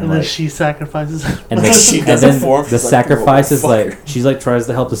 And like, then she sacrifices. And then, She and doesn't then form. the She's like, sacrifice is "Motherfucker." like she's like tries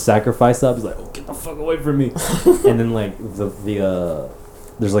to help the sacrifice up. He's like, "Oh, get the fuck away from me!" And then like the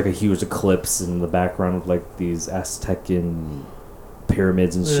there's like a huge eclipse in the background with like these Aztecian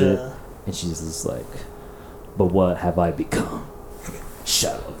pyramids and shit. Yeah. And she's just like, "But what have I become?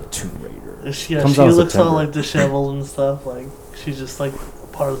 Shadow of the Tomb Raider." She Comes out in looks all September. like disheveled and stuff. Like she's just like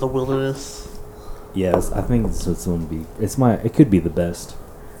part of the wilderness. Yes, I think it's going to be. It could be the best.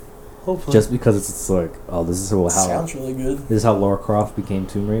 Hopefully. Just because it's like, oh, this is how Sounds really good. this is how Lara Croft became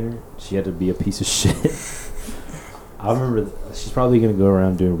Tomb Raider. She had to be a piece of shit. I remember she's probably gonna go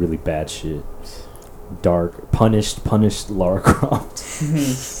around doing really bad shit. Dark, punished Lara Croft.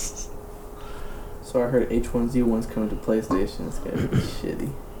 So I heard H1Z1's coming to PlayStation. It's gonna be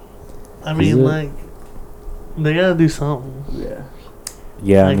shitty. I Is mean, it? like they gotta do something. Yeah.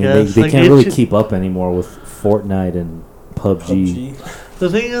 Yeah, I I mean guess, they like, can't it really should- keep up anymore with Fortnite and PUBG. The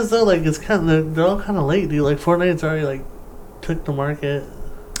thing is though, like it's kind of they're all kind of late, dude. Like Fortnite's already like took the market.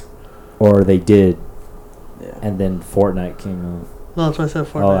 Or they did, Yeah. and then Fortnite came out. No, that's why I said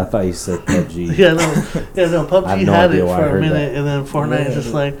Fortnite. Oh, I thought you said PUBG. Yeah, no, PUBG I have no had idea it why I for a heard minute, that. and then Fortnite Yeah.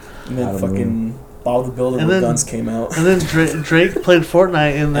 just like, And I then don't fucking Bob the Builder And with then- guns came out. and then Drake played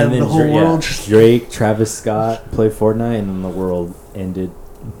Fortnite, and then the whole world just. Drake, Travis Scott played Fortnite, and then the world ended.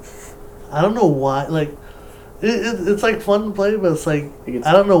 I don't know why. Like, it's like fun to play, but it's like It's-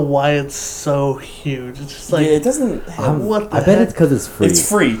 I don't know why it's so huge. It's just like Yeah, it doesn't. what the I bet heck? it's because it's free. It's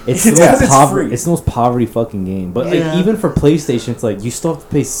free. It's It's the most 'cause it's poverty. free. It's the most poverty fucking game. But Yeah. like even for PlayStation, it's like you still have to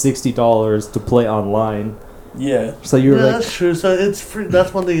pay $60 to play online. Yeah. So you're yeah, like, that's true. So it's free.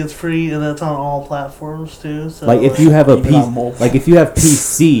 That's one thing. It's free, and that's on all platforms too. So if you have a Even on mobile. if you have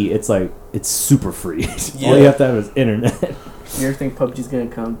PC, it's like it's super free. All Yeah. you have to have is internet. You ever think PUBG's gonna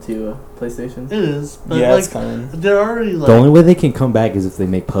come to PlayStation? it is, but Yeah, it's like coming. they're already like The only way they can come back is if they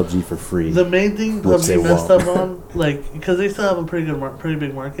make PUBG for free. the main thing Which they PUBG messed won't. up on, like because they still have a pretty good, pretty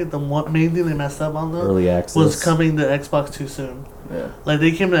big market. The main thing they messed up on though Early access was coming to Xbox too soon. Yeah. Like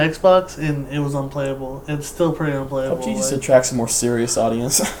they came to Xbox and it was unplayable. It's still pretty unplayable. PUBG just like- attracts a more serious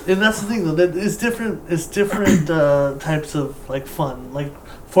audience. And that's the thing though. That it's different. It's different types of like fun. Like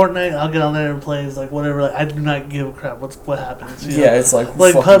Fortnite, I'll get on there and play. It's like whatever. Like I do not give a crap. What happens? You know? Yeah, it's like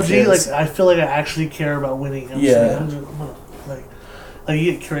Like fucking PUBG. cares. Like I feel like I actually care about winning. Yeah. I'm gonna, like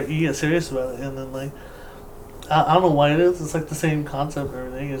you get serious about it, and then like I don't know why it is. It's like the same concept and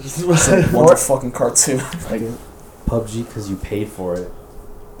everything. It's just It's like, one's a fucking cartoon. Like, PUBG because you paid for it.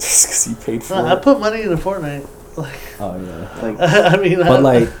 Just because you paid for I it. put money into Fortnite. Like Oh yeah. like I mean, But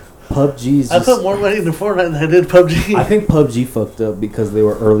like PUBG's I just, put more money into Fortnite than I did PUBG. I think PUBG fucked up because they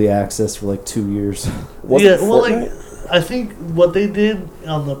were early access for like 2 years. Was yeah, it well, Fortnite? like I think what they did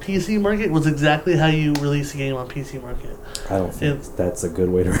on the PC market was exactly how you release a game on PC market. I don't think that's a good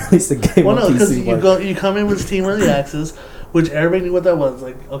way to release a game Well, on no, because PC. you come in with Steam Early Access, which everybody knew what that was.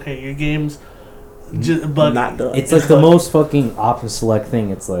 Like, okay, your game's but Not done. It's like the most fucking option select thing.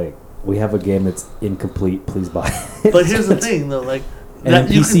 It's like we have a game that's incomplete. Please buy it. But here's the thing, though, like And then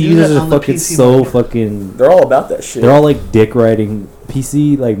you can PC do users that are on the fucking PC so market. fucking. They're all about that shit. They're all like dick riding.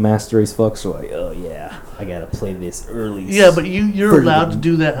 PC like master race fucks are like, oh yeah, I gotta play this early. Yeah, but you're For allowed the- to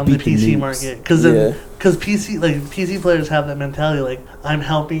do that on the beat the PC noobs. market because Yeah. PC players have that mentality like I'm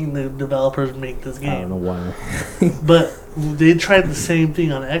helping the developers make this I don't game. know why. But they tried the same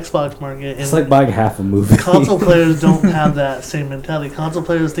thing on the Xbox market. It's and like buying half a movie. console players don't have that same mentality. Console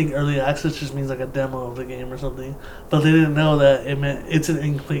players think early access just means like a demo of the game or something, but they didn't know that it meant it's an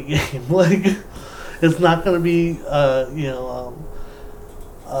incomplete game. Like it's not going to be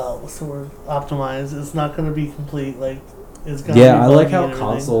what's the word, optimized. It's not going to be complete. Like it's gonna Yeah, be I like buggy how and everything.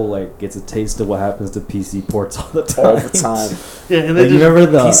 console like gets a taste of what happens to PC ports all the time. all the time. Yeah, and Like, then you remember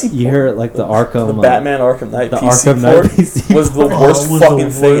the PC you hear like the Arkham The Batman Arkham Knight the PC Arkham port Knight PC was the port. worst fucking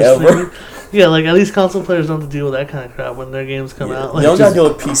thing ever. Yeah, like at least console players don't have to deal with that kind of crap when their games come Yeah. out. You Like, don't gotta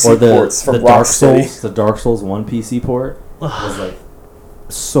deal with PC or ports from the Dark Rocksteady. Souls, the Dark Souls 1 PC port was like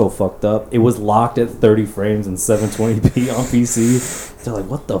so fucked up. It was locked at 30 frames and 720p on PC. They're like,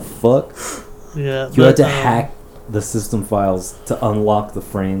 what the fuck? yeah, You had but, to hack the system files to unlock the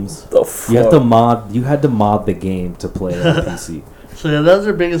frames. The fuck? You had to mod the game to play it on PC. So yeah, that was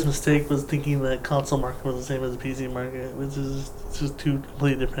their biggest mistake, was thinking that console market was the same as the PC market, which is just two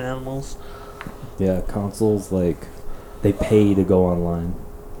completely different animals. Yeah, consoles like they pay to go online.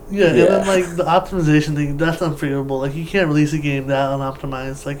 Yeah, and Yeah. then like the optimization thing, that's unforgivable. Like you can't release a game that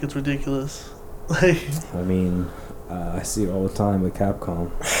unoptimized. Like it's ridiculous. Like I mean, I see it all the time with Capcom.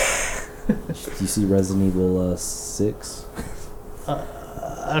 You see Resident Evil 6?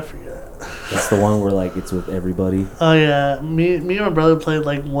 I forget. That's the one where like it's with everybody. Oh yeah, me and my brother played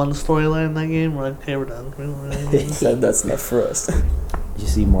like one storyline in that game. We're like, okay, we're done. We don't really need this. That's enough for us. You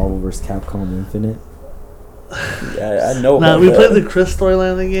see Marvel vs. Capcom Infinite? Yeah, I know. Nah, about we that. played the Chris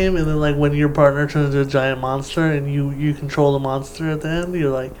storyline in the game, and then like when your partner turns into a giant monster and you control the monster at the end,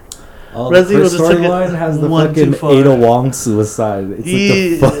 you're like, Oh, Resident the Evil Chris just took it storyline has the one too fucking far. Ada Wong suicide. It's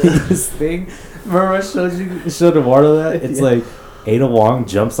Yeah. like the funniest thing. Remember I showed Eduardo that? It's Yeah. like Ada Wong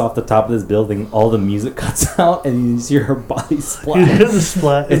jumps off the top of this building, all the music cuts out, and you see her body you splat. hear the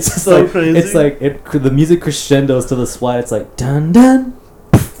splat. It's It's just so like crazy. it's like the music crescendos to the splat. It's like dun dun.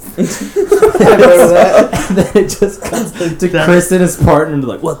 And then it just comes to Chris and his partner and they're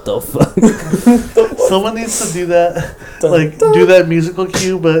like, what the fuck? Someone needs to do that, Dun, like dun. do that musical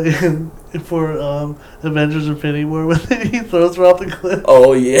cue, but for Avengers Infinity War when he throws her off the cliff.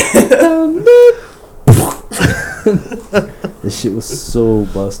 Oh yeah. This shit was so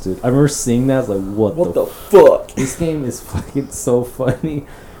busted. I remember seeing that. I was like, What the fuck? This game is fucking so funny.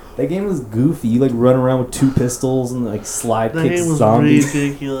 That game was goofy. You like run around with 2 pistols and like slide That kick game was zombies.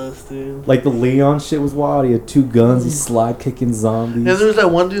 ridiculous, dude. Like the Leon shit was wild. He had 2 guns. He's slide kicking zombies. And there was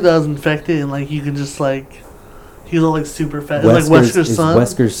that one dude that was infected, and like you can just like, he was like super fat. It was like Wesker's it's son.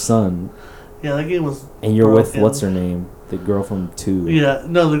 Wesker's son. Yeah, that game was. And you're with broken. what's her name? The girl from 2. Yeah,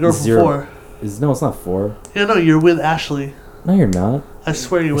 no, the girl from Zero. 4. No, it's not 4. Yeah, no, you're with Ashley. No, you're not. I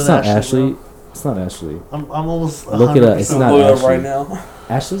swear you're It's with not Ashley. Ashley. It's not Ashley. Bro. I'm almost. Look it up. It's 100% not Look it up Ashley. right now.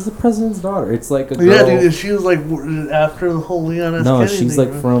 Ashley's the president's daughter. It's like a girl. Yeah, dude. She was like after the whole Leon S. No, Kennedy she's thing,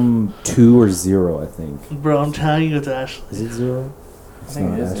 like bro. from 2 or 0, I think. Bro, I'm telling you, it's Ashley. Is it 0? I It's think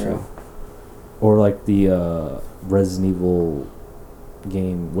not it is Ashley. 0. Or like the Resident Evil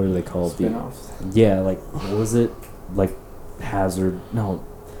game. What are they called? Spin-offs. Yeah, like what was it? Like Hazard? No,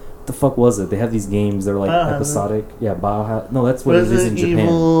 what the fuck was it? They have these games that are like Biohazard. episodic. Yeah, Biohazard. No, that's what it is in Resident Japan.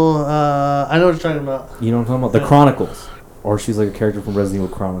 Evil. I know what you're talking about. You know what I'm talking about? The Yeah. Chronicles. Or she's like a character from Resident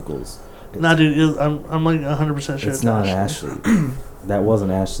Evil Chronicles. Nah, dude, I'm like 100% sure It's not Ashley. That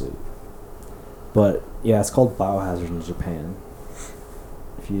wasn't Ashley. But yeah, it's called Biohazard in Japan.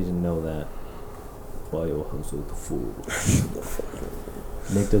 If you didn't know that. Biohazard the Fool.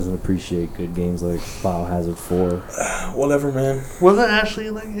 Nick doesn't appreciate good games like Biohazard 4. Whatever, man. Wasn't Ashley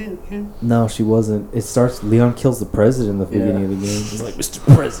in that game? No, she wasn't. It starts, Leon kills the president in the beginning of the game. He's like, Mr.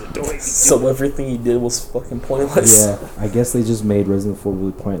 President. So everything he did was fucking pointless. Yeah, I guess they just made Resident Evil 4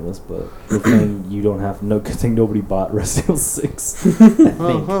 really pointless, but good thing you don't have, no good thing nobody bought Resident Evil 6. I think.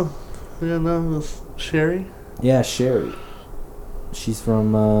 Oh, huh. Yeah, no, it was Sherry. Yeah, Sherry. She's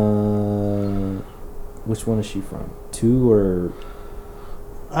from, which one is she from? 2 or,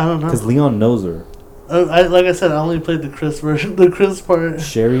 I don't know. because Leon knows her. Like I said, I only played the Chris version, the Chris part.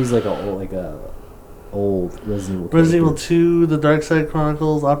 Sherry's like a old Resident Evil. Resident Evil character. 2, The Dark Side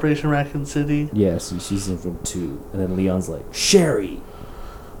Chronicles, Operation Raccoon City. Yeah, so she's in from 2, and then Leon's like Sherry,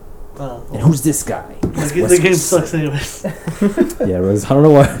 Oh, and who's this guy? the game sucks anyways. Yeah, I don't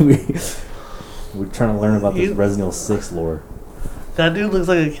know why we're trying to learn about this Resident Evil 6 lore. That dude looks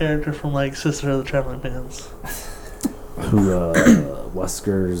like a character from like Sister of the Traveling Pants. Who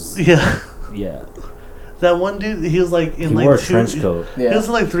Wesker's? Yeah, Yeah, that one dude. He was like in he like wore a 2. trench coat, He Yeah. was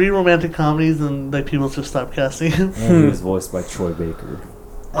in like 3 romantic comedies, and like people just stopped casting him. and he was voiced by Troy Baker.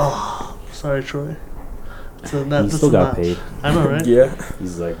 Oh, sorry, Troy. So He that's still got not- paid. I know, right? Yeah.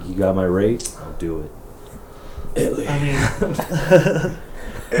 He's like, you got my rate, I'll do it. I mean,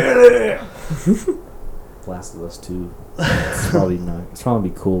 Last of Us 2. It's probably not. It's probably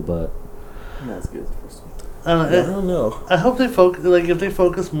be cool, but Not as good as the first one. I don't I know. don't know. I hope they focus, like, if they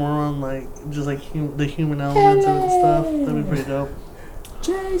focus more on like just like the human elements of it and stuff. That'd be pretty dope.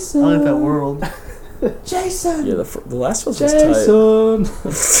 Jason. I like that world. Jason. Yeah, the last one was tight. Jason.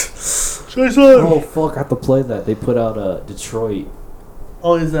 Jason. Oh fuck! I have to play that. They put out Detroit.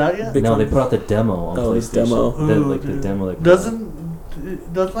 Oh, is that yet? Big No, one. they put out the demo on Oh, the PlayStation. demo. The, Ooh, like the dude. demo. That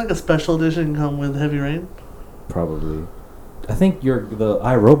Doesn't like a special edition come with Heavy Rain? probably. I think the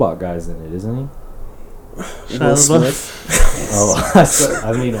iRobot guy's in it, isn't he? Will Shia Smith. Oh, that's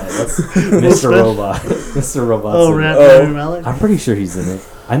Mr. Smith? Robot. Mr. Robot's Oh, in it. Rami Malek. I'm pretty sure he's in it.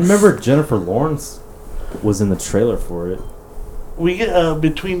 I remember Jennifer Lawrence was in the trailer for it. We get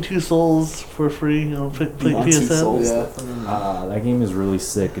Between Two Souls for free on Between Two Souls. PSN. Yeah. That game is really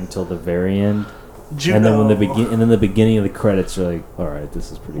sick until the very end, Juno. and then when the beginning of the credits, you're like, all right,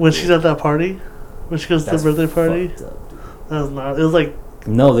 this is pretty. When cool. she's at that party, when she goes That's to the birthday party, fucked up, dude. that was not. It was like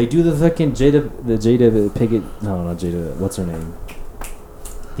No, they do the fucking Jada Pinkett. No, not Jada. What's her name?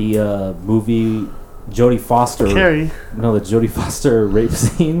 The movie Jodie Foster. Carrie. No, the Jodie Foster rape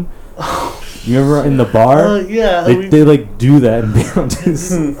scene You remember in the bar? Yeah. They like do that and they don't do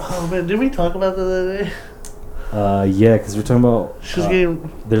this. Oh man, did we talk about that the other day? Yeah, because we're talking about. She's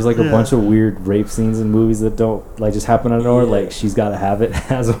getting. There's like a bunch of weird rape scenes in movies that don't like just happen out of nowhere. Like She's Gotta Have It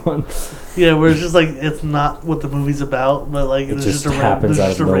has one. Yeah, where it's just like it's not what the movie's about, but like It there's just just a happens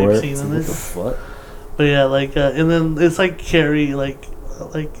out of rape nowhere. scene in What it. the fuck? But yeah, like and then it's like Carrie, like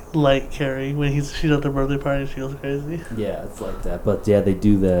light Carrie when she's at the birthday party and she goes crazy. Yeah, it's like that. But yeah, they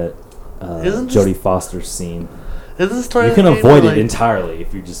do that. Isn't Jodie Foster scene. Isn't the story? You can of the game avoid where, it entirely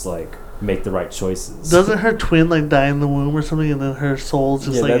if you just like make the right choices. Doesn't her twin like die in the womb or something, and then her soul's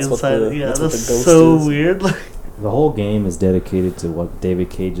just like that's what inside? the- Yeah, that's what that's the ghost so is. weird. Like, The whole game is dedicated to what David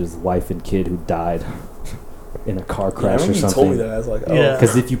Cage's wife and kid who died in a car Yeah, I crash remember or you told me something. that. I was like, oh. Yeah.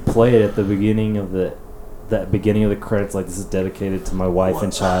 Because if you play it at the beginning of the credits, like this is dedicated to my wife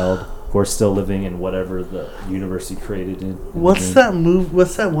and child who are still living in whatever the universe he created in. what's that move?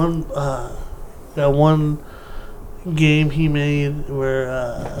 What's that one? That one game he made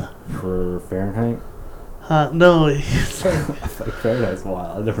where? For Fahrenheit? No, it's like, I thought Fahrenheit's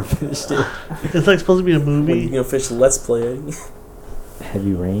wild. I never finished it. it's like supposed to be a When you movie. can officially let's play it.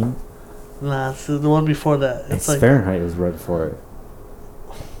 Heavy Rain? Nah, it's the one before that. It's like Fahrenheit was right before it.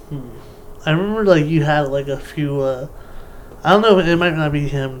 I remember like you had like a few. I don't know. It might not be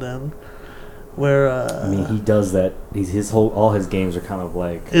him then. Where I mean, he does that. All his games are kind of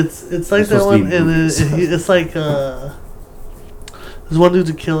like. it's like They're that supposed to one, be and movies. it's like there's one dude's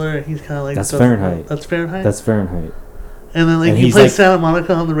a killer, and he's kind of like That's Fahrenheit. That's Fahrenheit. That's Fahrenheit. and then like and he he's plays like- Santa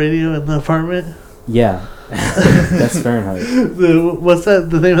Monica on the radio in the apartment. Yeah, that's Fahrenheit. What's that?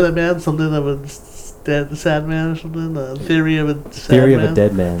 The name of that band? Something of a sad man or something. The Theory of a sad Theory man. of a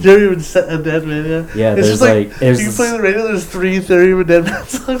Dead Man. Theory of a dead man. Yeah. Yeah, It's there's just like there's you this- play the radio. There's 3 Theory of a Dead Man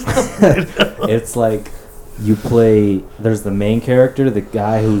songs on the radio. It's like you play. There's the main character, the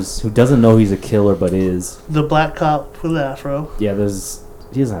guy who doesn't know he's a killer but is. The black cop with the afro. Yeah, he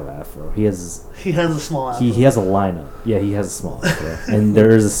doesn't have an afro. He has He has a small afro. he has a lineup. Yeah, he has a small afro. And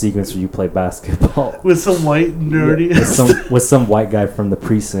there is a sequence where you play basketball. with some white nerdy. Yeah, with some white guy from the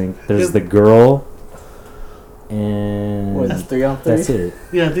precinct. There's the girl, and What, is it 3-on-3? that's it.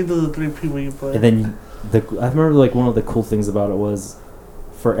 Yeah, I think those are the 3 people you play. And then I remember like one of the cool things about it was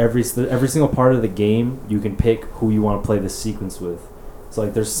for every single part of the game you can pick who you want to play this sequence with. So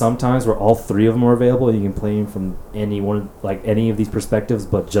like there's some times where all 3 of them are available and you can play them from any of these perspectives,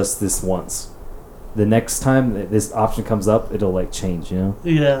 but just this once. The next time that this option comes up, it'll like change, you know.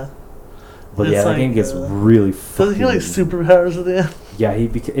 yeah. But It's yeah, that like, game gets really fucking. Doesn't he like superpowers at the end? Yeah,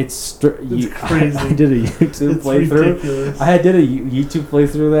 it's crazy. I did a YouTube It's playthrough. ridiculous. I did a YouTube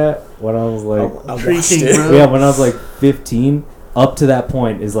playthrough of that when I was like, I Tree watched King, it. bro. yeah, when I was like 15. Up to that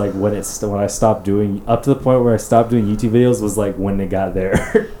point is like when I stopped doing. Up to the point where I stopped doing YouTube videos was like when they got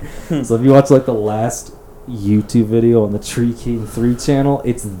there. So if you watch like the last YouTube video on the Tree King 3 channel,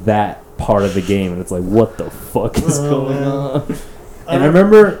 it's that part of the game, and it's like, what the fuck is going man. on? And I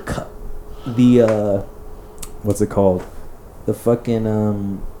remember the what's it called? The fucking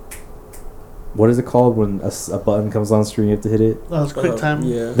what is it called when a button comes on screen you have to hit it? That was quick time.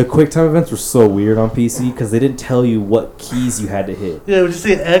 Yeah. The quick time events were so weird on PC because they didn't tell you what keys you had to hit. Yeah, it would just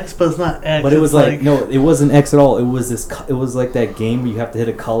say X, but it's not X. But it was it's like no, it wasn't X at all. It was this. It was like that game where you have to hit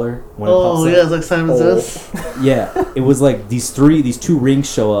a color when it Oh pops yeah, up. it's like Simon Says. Yeah, it was like these 2 rings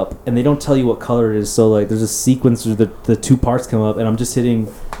show up and they don't tell you what color it is. So like there's a sequence where the 2 parts come up and I'm just hitting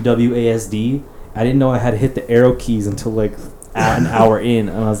WASD. I didn't know I had to hit the arrow keys until like an hour in,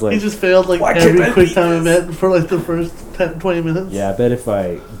 and I was like, He just failed like why can't every I quick beat time this? event for like the first 20 minutes. yeah, I bet if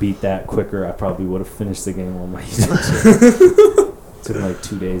I beat that quicker, I probably would have finished the game on my YouTube. Took me like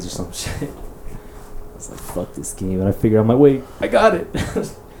 2 days or some shit. I was like, fuck this game, and I figured I'm like, wait, I got it.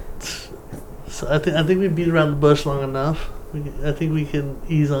 So I think we beat around the bush long enough. I think we can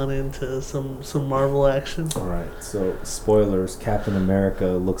ease on into some Marvel action. All right, so spoilers: Captain America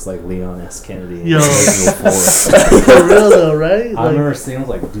looks like Leon S. Kennedy. in Yo. Civil War. For real though, right? I remember seeing, I was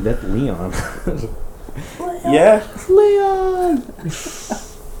like, dude, that's Leon. Yeah. Leon!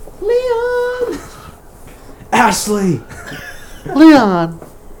 Leon! Ashley! Leon,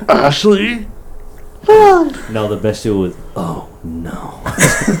 Ashley, Leon. No, the best shit was, oh no.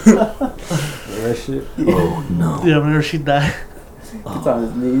 That shit? Oh no. Yeah, whenever she died. It's on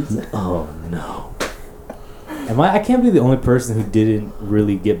his knees. Oh no. I can't be the only person who didn't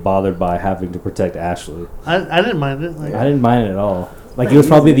really get bothered by having to protect Ashley. I didn't mind it. Like I didn't mind it at all. Like, it was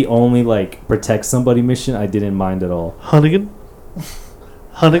probably the only, like, protect somebody mission I didn't mind at all. Hunnigan.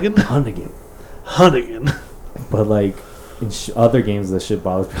 Hunnigan. Hunnigan. But, like, in other games, that shit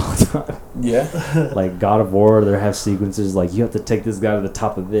bothers me all the time. Yeah. Like God of War, they have sequences like you have to take this guy to the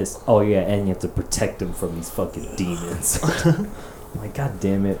top of this. Oh yeah, and you have to protect him from these fucking demons. I'm like, God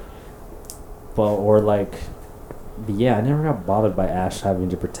damn it. But yeah, I never got bothered by Ash having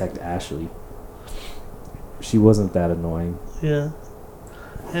to protect Ashley. She wasn't that annoying. Yeah.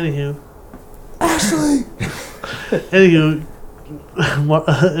 Anywho. Ashley! Anywho.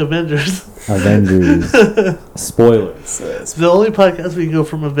 Avengers. Spoilers. The only podcast we can go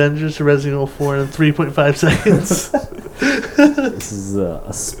from Avengers to Resident Evil 4 in 3.5 seconds. This is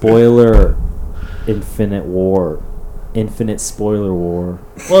a spoiler infinite spoiler war.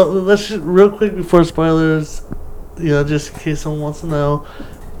 Well, let's just, real quick before spoilers, just in case someone wants to know,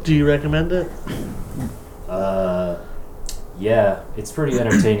 do you recommend it? Yeah, it's pretty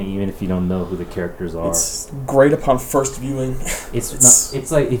entertaining even if you don't know who the characters are. It's great upon first viewing.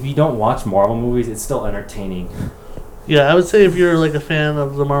 It's like if you don't watch Marvel movies, it's still entertaining. Yeah, I would say if you're like a fan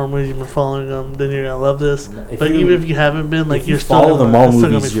of the Marvel movies, you've been following them, then you're gonna love this. But even if you haven't been, like, you're still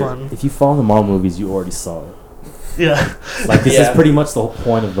gonna be fun. If you follow the Marvel movies, you already saw it. Yeah. Like this is pretty much the whole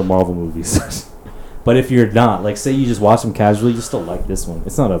point of the Marvel movies. But if you're not, like, say you just watch them casually, you still like this one.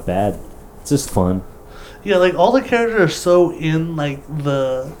 It's not a bad. It's just fun. Yeah, like all the characters are so in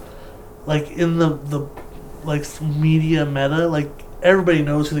the media meta, like everybody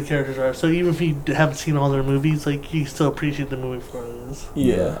knows who the characters are. So even if you haven't seen all their movies, like you still appreciate the movie for what it is.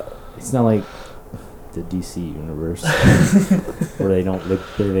 Yeah. It's not like the DC universe where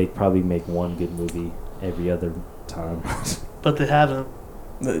they probably make one good movie every other time. But they haven't.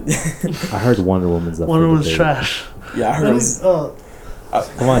 I heard Wonder Woman's up. Wonder Woman's trash. Yeah, I heard.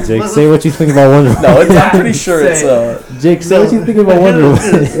 Come on, Jake. Say what you think about Wonder Woman. No, I'm pretty sure it's. Jake, say what you think about Wonder Woman.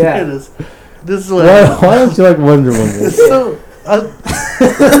 Yeah. It is. This is what. Why don't you like Wonder Woman? It's so.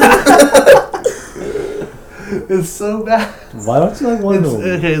 It's so bad. Why don't you like Wonder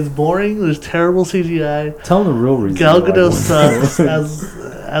Woman? Okay, it's boring. There's terrible CGI. Tell them the real reason. Gal Gadot sucks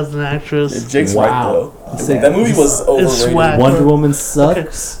as an actress. Yeah, Jake's right though. That movie was overrated. Wonder Woman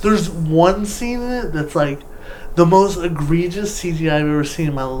sucks. Okay. There's one scene in it that's like the most egregious CGI I've ever seen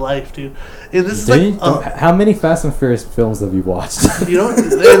in my life, dude. And this is how many Fast and Furious films have you watched?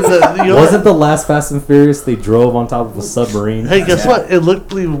 Wasn't the last Fast and Furious they drove on top of a submarine? Hey, guess what? It looked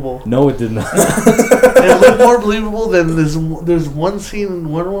believable. No, it did not. It looked more believable than there's one scene in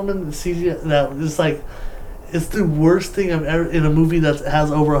Wonder Woman CGI that is like, it's the worst thing I've ever in a movie that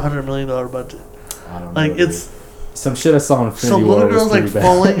has over $100 million budget. I don't know. Like, it's some shit I saw in Infinity War. Some little girl's like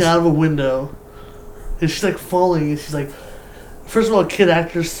falling out of a window. And she's like falling, and she's like, first of all, kid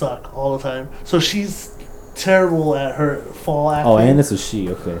actors suck all the time. So she's terrible at her fall acting. Oh, and this is she,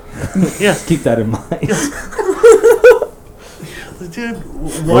 okay. Yeah. Keep that in mind. Dude,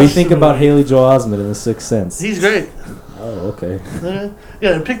 what do you think about Haley Joel Osment in The Sixth Sense? He's great. Oh, okay.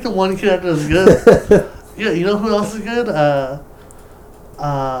 Yeah, pick the one kid actor that's good. Yeah, you know who else is good?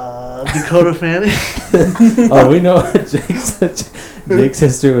 Dakota Fanning. Oh, we know Jake's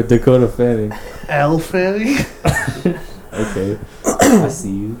history with Dakota Fanning. Al Fanning. Okay. I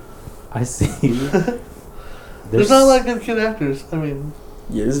see you. There's not a lot of good kid actors. I mean...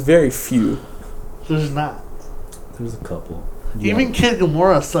 Yeah, there's very few. There's not. There's a couple. Even Kid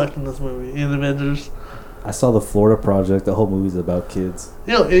Gamora sucked in this movie, in Avengers. I saw the Florida Project. The whole movie's about kids.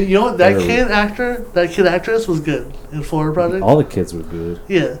 You know what? That kid actress was good in Florida Project. All the kids were good.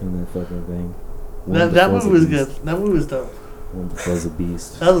 Yeah. In that fucking thing. That movie was good. That movie was dope. One was a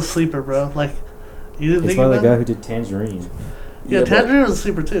beast. That was a sleeper, bro. Like, you didn't think about about the guy who did Tangerine. Yeah, Tangerine was a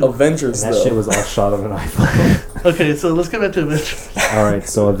sleeper too. Avengers, and that shit was all shot on an iPhone. Okay, so let's get back to Avengers. Alright,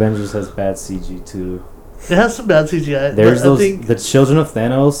 so Avengers has bad CG too. It has some bad CGI. There's the children of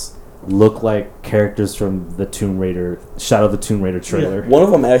Thanos look like characters from the Tomb Raider, Shadow of the Tomb Raider trailer. Yeah. One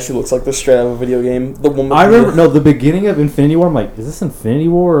of them actually looks like the straight out of a video game. The one. I remember the beginning of Infinity War. I'm like, is this Infinity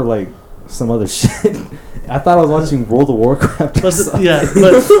War or like some other shit? I thought I was watching World of Warcraft. But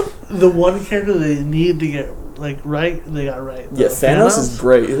the one character they need to get right, they got right. Yeah, Thanos is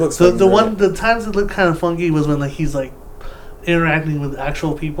great. He looks. The times it looked kind of funky was when he's like interacting with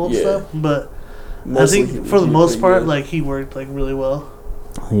actual people and stuff. But mostly I think for the most part, good. He worked really well.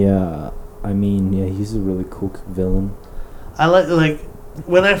 Yeah, I mean, he's a really cool villain. I like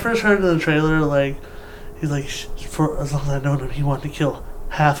when I first heard in the trailer, he's like, for as long as I know him, he wanted to kill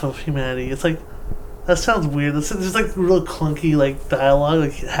half of humanity. It's like, that sounds weird. It's just real clunky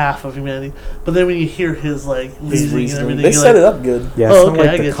dialogue, half of humanity. But then when you hear his reasoning and everything, they set it up good. Yeah,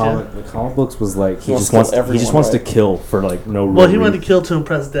 the comic books was he just wants to kill for no reason. Well, he wanted to kill to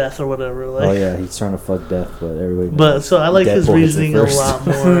impress Death or whatever. Oh yeah, he's trying to fuck Death, but everybody. But so I like his reasoning a lot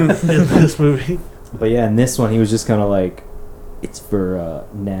more in this movie. But yeah, in this one he was just kind of it's for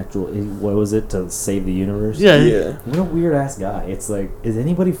natural. What was it, to save the universe? Yeah. What a weird ass guy. It's like, is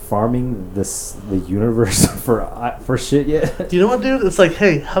anybody farming the universe for shit yet? You know what, dude? It's like,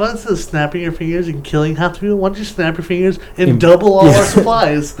 hey, how about instead of snapping your fingers and killing half the people, why don't you snap your fingers and double all our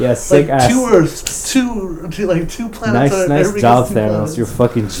supplies? Yeah, sick like ass. 2 Earths, two planets. Nice job, Thanos. You're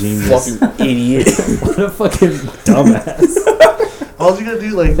fucking genius. Fucking idiot. What a fucking dumbass. All you gotta do,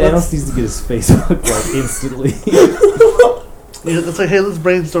 like, Thanos needs to get his face hooked like instantly. it's like, hey, let's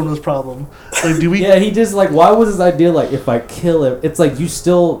brainstorm this problem. Like, do we? Yeah, he just like, why was his idea like, if I kill him, it's like you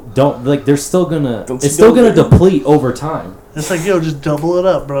still don't like. They're still gonna. It's still gonna deplete over time. It's like, yo, just double it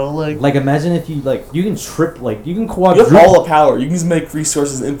up, bro. Like imagine if you you can you can You quadruple. have all the power. You can just make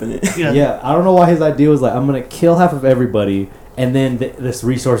resources infinite. Yeah. I don't know why his idea was like, I'm gonna kill half of everybody, and then this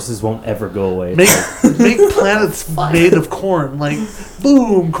resources won't ever go away. Make planets made of corn. Like,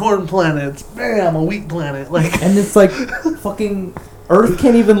 boom, corn planets. Bam, a wheat planet. Like, And it's like, fucking Earth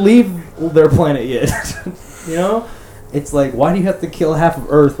can't even leave their planet yet. You know? It's like, why do you have to kill half of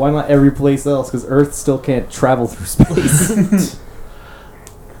Earth? Why not every place else? Because Earth still can't travel through space.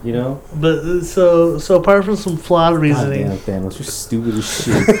 You know? but so apart from some flawed God reasoning, damn, Thanos, you're stupid as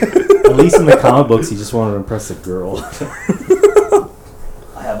shit. At least in the comic books, he just wanted to impress a girl.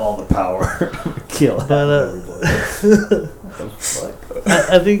 I have all the power. Kill half of everybody. What the fuck?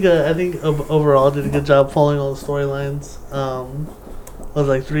 I think overall did a good job following all the storylines. Was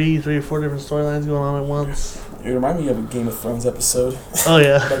like three or four different storylines going on at once. It reminded me of a Game of Thrones episode. Oh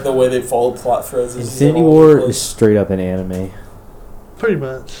yeah, Like the way they follow plot threads. Infinity War is straight up an anime. pretty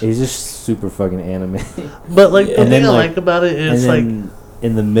much. It's just super fucking anime. But like Yeah. the And thing then, I like- like about it And is then like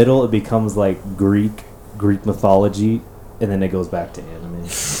in the middle, it becomes like Greek mythology, and then it goes back to anime,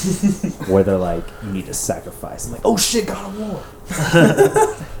 where they're like, you need to sacrifice. I'm like, oh shit, God of War.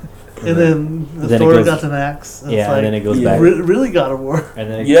 and then Then it Thor goes- got an axe. And Yeah, it's like, and then it goes Yeah. back, really God of War. and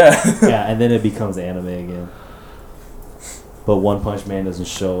then Yeah. and then it becomes anime again. But One Punch Man doesn't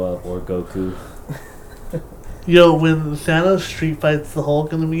show up, or Goku. Yo, when Thanos street fights the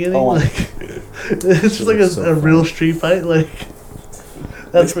Hulk in the beginning, Oh, like it's just like so a real funny. street fight. Like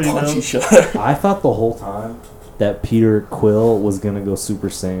that's pretty punch dope. each other. I thought the whole time that Peter Quill was gonna go Super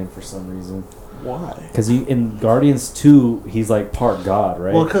Saiyan for some reason. Why? Because in Guardians 2, he's like part god,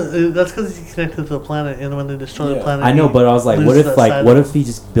 right? Well, that's because he's connected to the planet, and when they destroy the Yeah. planet, I know, he but I was like, what loses if that side what of if he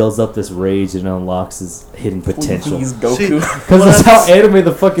just builds up this rage and unlocks his hidden potential? He's See, Goku. Because Well, that's how that's- anime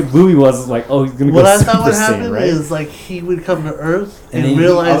the fucking movie was. It's like, oh, he's gonna What go I Super thought would Saiyan, happen right? is like he would come to Earth And and, then I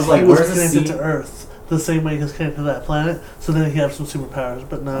realize was like, he was where's the connected scene? to Earth the same way he was connected to that planet. So then he'd have some superpowers,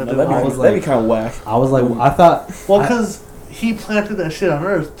 but no, it No, didn't. I was that'd be like- kind of whack. I was like, I thought, Well, I- because he planted that shit on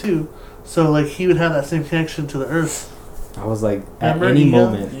Earth too, so like he would have that same connection to the Earth. I was like, at Remember any Ego?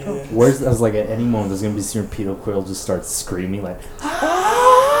 moment, Yeah. I was like, at any moment, there's gonna be some Peter Quill just start screaming like,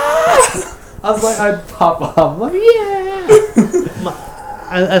 I was like, I'd pop up, I'm like, yeah.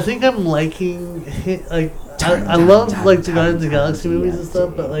 I think I'm liking like I love like the Guardians of the Galaxy movies and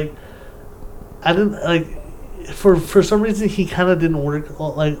stuff, but like I didn't like for some reason he kind of didn't work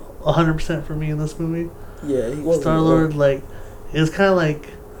like 100% for me in this movie. Yeah, he wasn't. Star Lord, like, it was kind of like,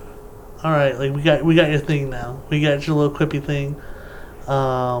 all right, like we got your thing now. We got your little quippy thing.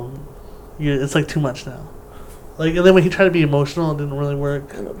 It's like too much now. Like, and then when he tried to be emotional, it didn't really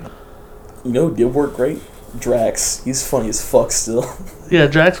work. You know, it did work great. Drax, he's funny as fuck still. Yeah,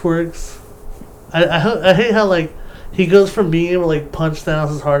 Drax works. I hate how like he goes from being able to like punch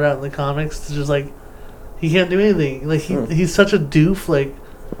Thanos' heart out in the comics to just like he can't do anything. Like he's such a doof. Like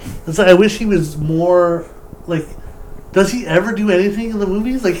it's like I wish he was more like. Does he ever do anything in the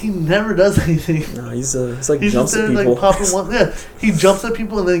movies? Like he never does anything. No, he's like He's jumps just there at people. like popping one. Yeah, he jumps at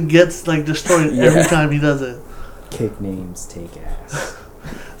people and then gets like destroyed Yeah. every time he does it. Kick names, take ass.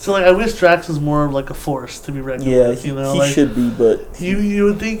 So like I wish Drax was more of like a force to be reckoned Yeah, with. You know, he like should be, but you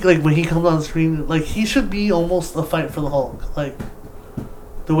would think like when he comes on the screen, like he should be almost a fight for the Hulk. Like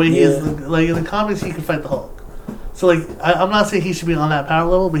the way he is, like in the comics, he can fight the Hulk. So like I'm not saying he should be on that power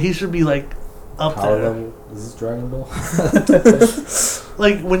level, but he should be like up Power there. level? Is this Dragon Ball?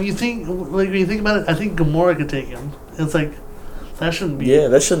 Like when you think about it, I think Gamora could take him. It's like that shouldn't be. yeah,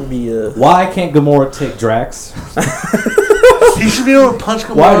 that shouldn't be. Why can't Gamora take Drax? He should be able to punch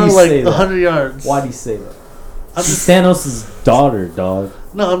Why do Gamora you like say that? 100 yards. Why do you say that? I'm She's just, Thanos' daughter, dog.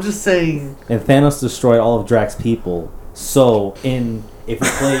 no, I'm just saying. And Thanos destroyed all of Drax's people. So, if we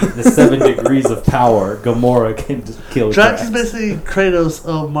play the 7 degrees of power, Gamora can just kill Drax Drax. is basically Kratos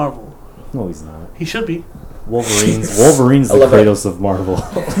of Marvel. No, he's not. He should be. Wolverine's the Kratos of Marvel.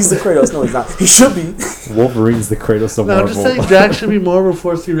 He's the Kratos. No, he's not. He should be. Wolverine's the Kratos of No, Marvel. I'm just saying Jack should be more of a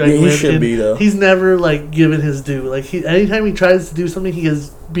force to be reckoned Yeah, he with, should and be, though. He's never like given his due. Like anytime he tries to do something, he gets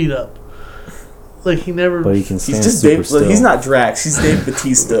beat up. Like he never. But he can stand He's just super Dave. still. He's not Drax. He's Dave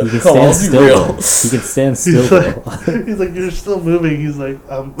Bautista. He can Come on, stand let's be still. real. Though. He can stand still. He's though. like, he's like, you're still moving. He's like,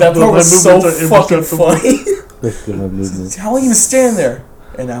 That part was so movements are fucking imperceptible. funny. Look at my movements. How long you been standing there?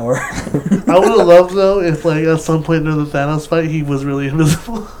 An hour. I would have loved though if like at some point during the Thanos fight he was really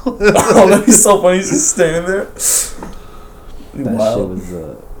invisible. Oh, that'd be so funny. He's just standing there. That Wow. shit was.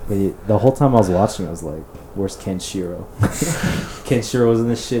 But the whole time I was watching, I was like, "Where's Kenshiro?" Kenshiro was in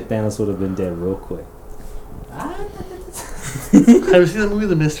this shit. Thanos would have been dead real quick. Have you seen that movie,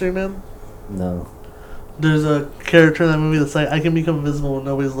 The Mystery Man? No. There's a character in that movie that's like, I can become invisible when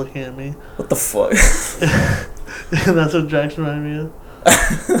nobody's looking at me. What the fuck? And that's what Drax reminded me of.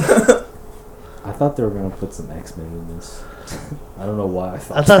 I thought they were gonna put some X-Men in this. I don't know why I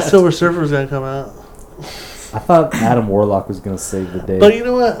thought. I thought that. Silver Surfer was gonna come out. I thought Adam Warlock was gonna save the day. But you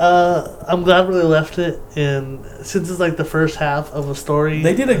know what? I'm glad they left it. And since it's like the first half of a story,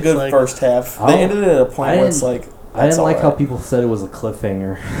 They did a it's good like, first half. Oh, They ended it at a point I where it's didn't- like. I didn't like how alright. people said it was a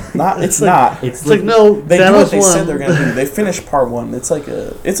cliffhanger. Not. It's like- not. It's It's like no, They do Thanos what they won. said they're gonna do. They finished part one. It's like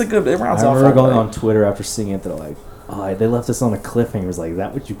a. It's a good. It I rounds off. remember going alright. on Twitter after seeing it. They're like, "Oh, they left us on a cliffhanger." It's like, is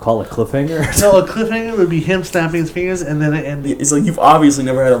that what you call a cliffhanger? No, a cliffhanger would be him snapping his fingers and then it ending. It's like you've obviously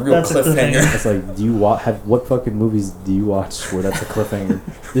never had a real That's a cliffhanger. cliffhanger. It's like, do you what fucking movies do you watch where that's a cliffhanger?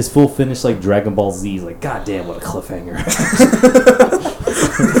 This fool finished like Dragon Ball Z. He's like, God damn, what a cliffhanger!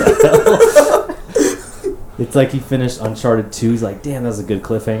 It's like he finished Uncharted 2. He's like, damn, that was a good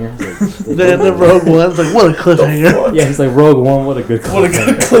cliffhanger. He's like, Then the Rogue One's like, what a cliffhanger. yeah, he's like, Rogue One, what a good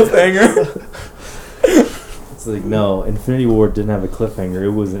cliffhanger. What a good cliffhanger. It's like, no, Infinity War didn't have a cliffhanger. It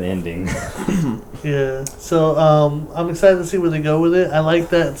was an ending. Yeah. So I'm excited to see where they go with it. I like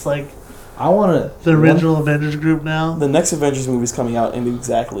that it's like I want to... the original Avengers group now. The next Avengers movie is coming out in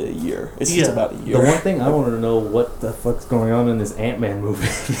exactly a year. It's just Yeah. about a The year. one thing I wanted to know, what the fuck's going on in this Ant-Man movie?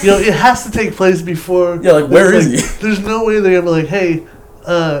 You know, it has to take place before. Yeah, like, where there's, is he? There's no way they're gonna be like, hey,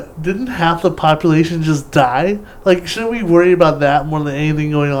 didn't half the population just die? Like, shouldn't we worry about that more than anything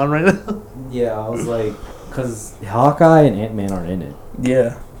going on right now? Yeah, I was like... Because Hawkeye and Ant-Man aren't in it.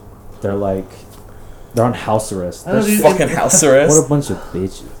 Yeah. They're like... They're on house arrest. I don't They're know, Fucking house arrest. What a bunch of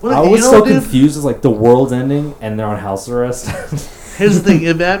bitches. Well, I you was know, so dude- confused. It's like the world's ending and they're on house arrest. Here's the thing: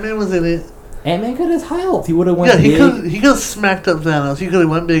 if Batman was in it, Ant-Man could have helped. He would have went yeah, he big. could have smacked up Thanos. He could have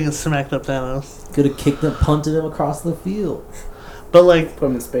went big and smacked up Thanos. Could have kicked him, punted him across the field. But like, Put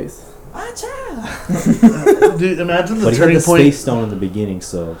him in space. dude, imagine the But he had turning the point. Space Stone in the beginning,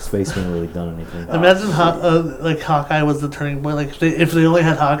 so Space wouldn't really done anything. Imagine like Hawkeye was the turning point. Like if they only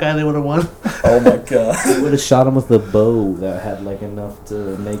had Hawkeye, they would have won. Oh my god. He would have shot him with a bow that had like enough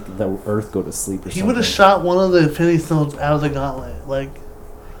to make the Earth go to sleep or He something. would have shot one of the Infinity Stones out of the gauntlet. Like,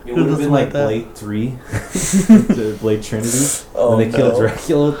 It would have been like that. Blade 3, the Blade Trinity, Oh, when they killed no.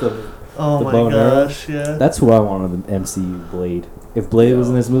 Dracula with the... oh The my bow and arrow? gosh, yeah. That's who I wanted the MCU Blade. If Blade was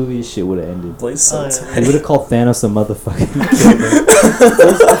in this movie, shit would have ended. Blaze so Oh, yeah. He tight. would have called Thanos a motherfucking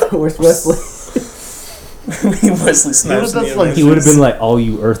killer. Where's Wesley? Wesley Snipes. that's in the like- He would have been like, all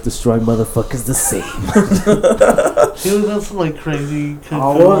you Earth destroying motherfuckers the same. He would have done some like crazy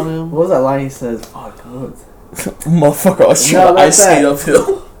kung fu Oh, on him. what was that line he says? Fuck, what? Motherfucker, I was No, trying to not ice skate that.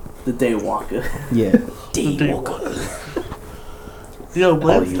 uphill. The Daywalker. Yeah. The Daywalker. Yo, All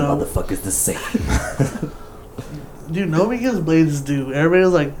Blade's you dope. motherfuckers the same. Dude, nobody gives Blade's due. Everybody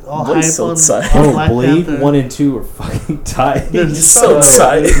was like all Blade's hype so on, tight. on Bro, Black Blade Panther. 1 and 2 are fucking tight. They're He's so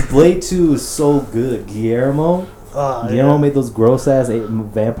tight. Blade 2 is so good. Guillermo Yeah. made those gross ass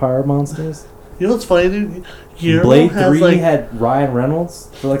vampire monsters. You know what's funny, dude? Guillermo Blade has 3 like had Ryan Reynolds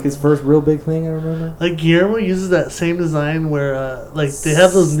for like his first real big thing, I remember. like Guillermo uses that same design where like they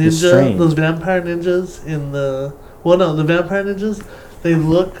have those The Strain. those vampire ninjas in the the vampire ninjas, they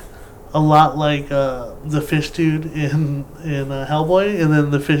look a lot like the fish dude in Hellboy, and then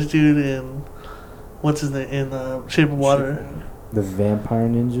the fish dude in what's his name in Shape of Water. The vampire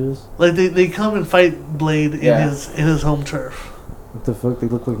ninjas? Like they come and fight Blade Yeah. in his home turf. What the fuck? They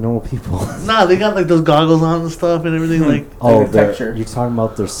look like normal people. Nah, they got like those goggles on and stuff and everything. Like Oh, the texture. you're talking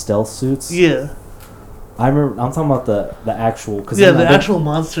about their stealth suits? yeah, I remember. I'm talking about the actual. Cause yeah. The actual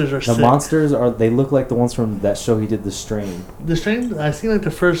monsters are the sick. monsters are. They look like the ones from that show he did, The Strain. The Strain, I seen like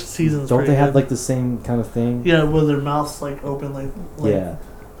the first season's Don't pretty they have good. like the same kind of thing? Yeah, with their mouths like open, like Yeah,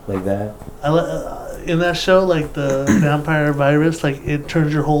 like that. in that show, like the vampire virus, like it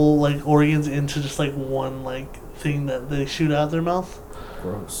turns your whole like organs into just like one like thing that they shoot out their mouth.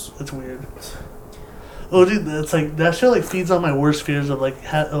 Gross. It's weird. Oh, dude, that's like that show like feeds on my worst fears of like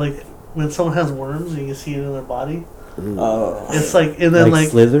like when someone has worms and you can see it in their body. It's like and then like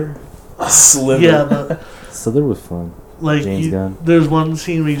Slither. Slither. yeah, but Slither was fun. like James Gunn. there's one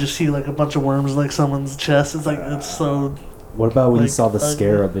scene where you just see like a bunch of worms in, like someone's chest. It's like it's so. What about when you like, saw the ugly.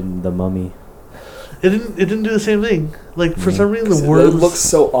 scarab in The Mummy? It didn't do the same thing. Like for some reason the It worms looks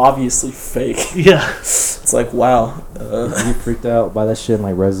so obviously fake. Yeah. It's like, wow. You freaked out by that shit in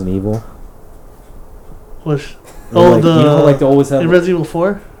like Resident Evil? Which Like, you know, like they always have in like, Resident Evil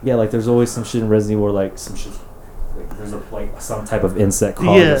 4. yeah, like there's always some shit in Resident Evil where like some shit like there's like some type of insect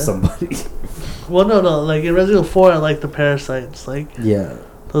crawling Yeah. with somebody. Well, no. Like in Resident Evil 4, I like the parasites. Like Yeah.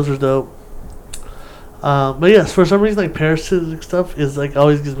 those are dope. But yes, for some reason, like parasitic stuff is like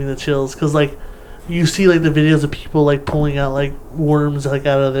always gives me the chills because like you see like the videos of people like pulling out like worms like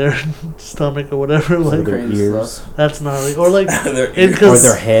out of their stomach or whatever. Or Like their Crazy ears. stuff. that's gnarly. Or like Their it ears. Or cause,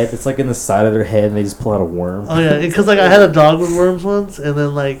 their head. It's like in the side of their head and they just pull out a worm. oh yeah, because like I had a dog with worms once, and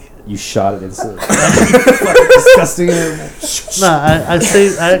then like You shot it instantly. Disgusting animal. I actually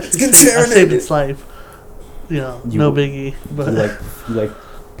saved its life. You know, You- no biggie. But You like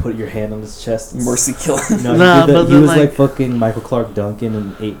put your hand on his chest. And Mercy killing. No, Nah, he, did that. but He then, was like- like fucking Michael Clark Duncan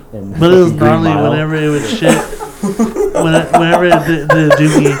and But it was fucking Green gnarly Mile. whenever it would shit. Whenever it did a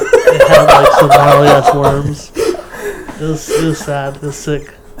doogie, it had like some gnarly ass worms. It was sad. It was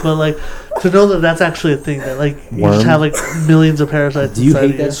sick. But like to know that that's actually a thing that like you Worm? just have like millions of parasites. Do you inside hate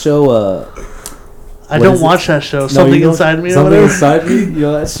of you. that show? I what don't is it? watch that show. No, Something you don't- inside me or Something whatever. Inside Me? You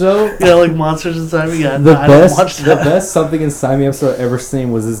know that show? Yeah, like monsters inside me. Yeah, The no, I don't best, watch the that. best Something Inside Me episode I've ever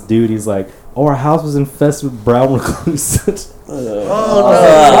seen was this dude. He's like, "Oh, our house was infested with brown recluses."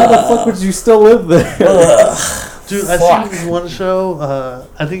 Why the fuck would you still live there? Dude, I Fuck. seen this one show.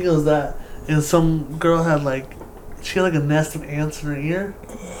 I think it was that, and some girl had like, she had like a nest of ants in her ear,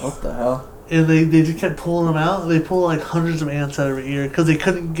 What the hell? and they just kept pulling them out. They pulled like hundreds of ants out of her ear because they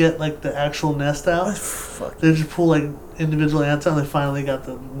couldn't get like the actual nest out. Fuck. They just pull like individual ants out. And they finally got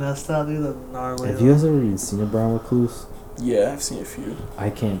the nest out. Dude, that's gnarly. Have you guys ever even seen a brown recluse? Yeah, I've seen a few. I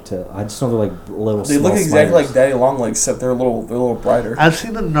can't tell. I just know they're like little. They look small exactly spiders. like Daddy Longlegs, except they're a little brighter. I've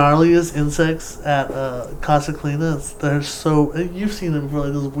seen the gnarliest insects at Casa Clina. They're so you've seen them before,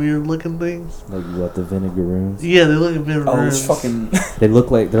 like those weird looking things. Like what, the vinegaroons? Yeah, they look a bit Oh, those fucking They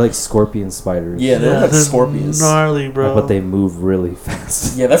look like they're like scorpion spiders. yeah, they look like they're scorpions. Gnarly, bro. But they move really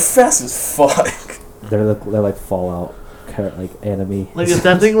fast. Yeah, they're fast as fuck. They're like Fallout, like enemy. Like if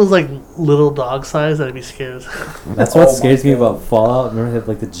that thing was like little dog size, I'd be scared. That's Oh what my scares me God. about Fallout. Remember they have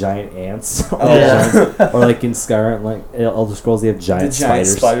like the giant ants, Oh, Yeah. or like in Skyrim, like Elder Scrolls, they have The giant giant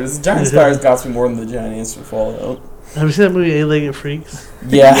spiders. The giant Yeah. spiders got me more than the giant ants from Fallout. Have you seen that movie Eight-Legged Freaks?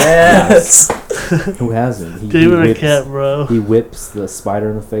 Yeah. Yes. Who hasn't? David Arquette, bro. He whips the spider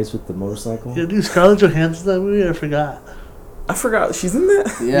in the face with the motorcycle. Yeah, dude, Scarlett Johansson's in that movie. I forgot. I forgot she's in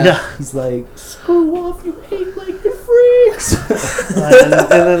that. Yeah. He's like, screw off, you eight-legged freaks. And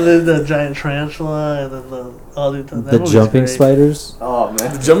then the giant tarantula, and then that The movie's jumping great. spiders. Oh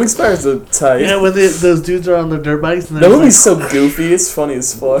man. The jumping spiders are tight. Yeah, when those dudes are on their dirt bikes and That they're movie's like, so goofy. It's funny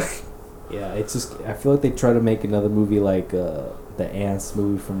as fuck. Yeah, it's just, I feel like they try to make another movie like the Ants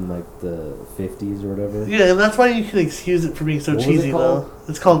movie from like the 50s or whatever. yeah, and that's why you can excuse it for being so What was it cheesy called? though.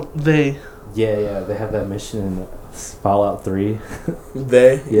 It's called They. Yeah, they have that mission in Fallout 3.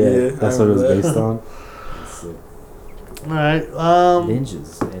 They. That's I what it was remember based that. on. It's like All right.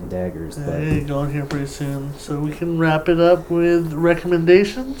 ninjas and daggers. Hey, going here pretty soon, so we can wrap it up with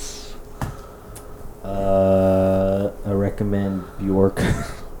recommendations. I recommend Bjork.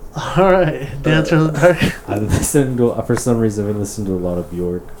 All right, Dancer in the Dark. I've listened to, for some reason, I've been listening to a lot of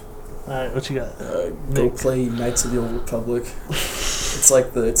Bjork. All right, what you got? Go Nick. play Knights of the Old Republic. It's like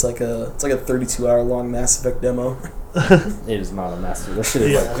a 32-hour long Mass Effect demo. It is not a master. That shit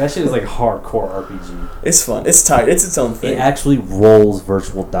is Yeah. like hardcore RPG. It's fun. It's tight. It's its own thing. It actually rolls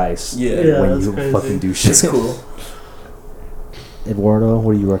virtual dice. Yeah. Yeah, when that's you crazy. fucking do shit. It's cool. Eduardo,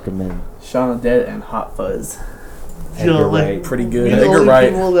 what do you recommend? Shaun of the Dead and Hot Fuzz. You know, Edgar like, Wright, Pretty We're good. the Edgar only Wright.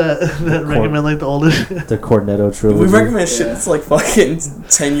 people that recommend like the oldest. the Cornetto trilogy. We recommend shit Yeah. that's like fucking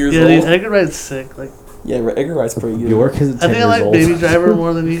 10 years Yeah, old. dude, Edgar Wright's sick. Like, Yeah, Edgar Wright's pretty good. Bjork is 10 I think I years like old. Baby Driver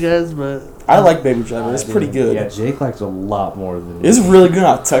more than you guys, but I like Baby Driver. It's pretty good. Yeah, Jake likes a lot more than me. It's really good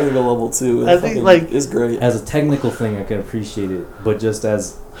on a technical level too. I think, like- it's great. As a technical thing, I can appreciate it, but just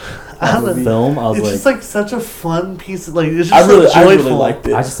as I don't a know. film, I was It's like, just like such a fun piece. Of, like it's just I so really joyful. liked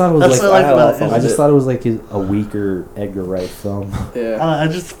it. I just thought it was That's like what I like I had a lot about of fun it. I with just it. thought it was like a weaker Edgar Wright film. Yeah. I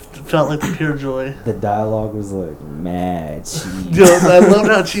just felt like the pure joy. The dialogue was like mad cheese. Yo, I loved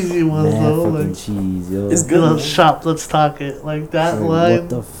how cheesy it was Mad though. fucking Like, cheese, yo. It's you good. know, man. shop, let's talk it. Like that Like, line. what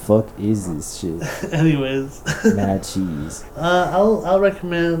the fuck is this? cheese shit. Anyways, Mad cheese. I'll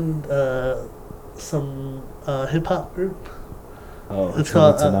recommend some hip hop group. Oh, It's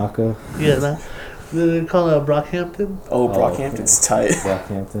called Tanaka. Yeah, they're called Brockhampton. Oh, Brockhampton's tight.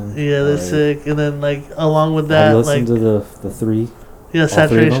 Brockhampton. Yeah, they're sick. And then like along with that, Have you listened like to the three? yeah, all three of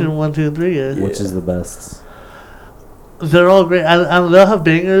Saturation them? 1, 2, and 3. Yeah, Which is the best? they're all great. I they'll have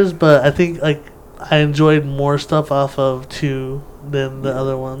bangers, but I think like I enjoyed more stuff off of 2 than the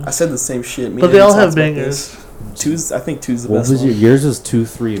other ones. I said the same shit. But they all have bangers. I think two's the What best was one. yours was 2,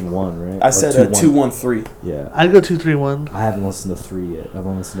 3, and 1, right? I Or said 2, 1, 3. Yeah. I'd go 2, 3, 1. I haven't listened to 3 yet. I've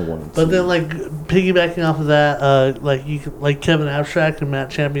only listened to 1 and 2. But then, like piggybacking off of that, like you can, like Kevin Abstract and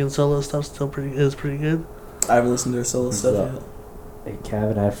Matt Champion solo stuff is pretty good. I haven't listened to their solo stuff yet. Hey,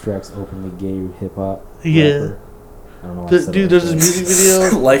 Kevin Abstract's openly gay hip hop. Yeah. Rapper. I don't know why I said Dude, it there's like a that. music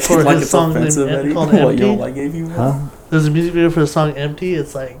video like for his it's song offensive, Eddie. called What, you Empty. don't like gay people? Huh? There's a music video for the song Empty.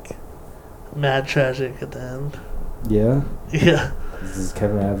 It's like mad tragic at the end. Yeah. Yeah. This is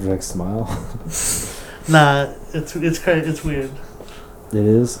Kevin Abstract's smile. Nah, it's crazy. It's weird. It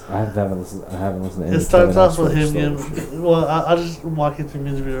is. I haven't listened to any It starts Kevin off with Abstract him stuff. getting. Well, I'll just walk you through the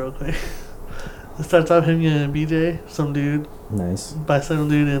music video real quick. It starts off him getting a BJ, some dude, Nice. bisexual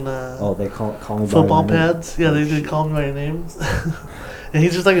dude in Oh, they call me by football your name? pads. Yeah, Oh, they did shit. call me by your names. And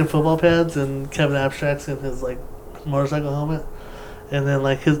he's just like in football pads, and Kevin Abstract's in his like motorcycle helmet. And then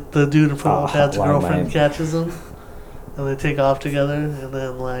like the dude in football pads' Hotline girlfriend Miami. catches him, and they take off together. And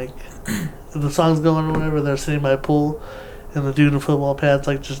then like the song's going or whatever, they're sitting by a pool, and the dude in football pads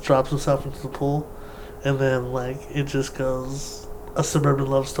like just drops himself into the pool, and then like it just goes a suburban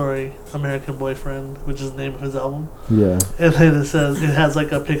love story, American Boyfriend, which is the name of his album. Yeah. And then it has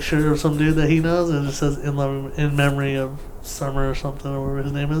like a picture of some dude that he knows, and it says in memory of Summer or something, or whatever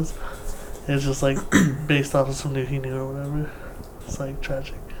his name is. And it's just like based off of some dude he knew or whatever. It's like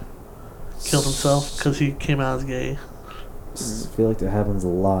tragic. Killed himself because he came out as gay. I feel like that happens a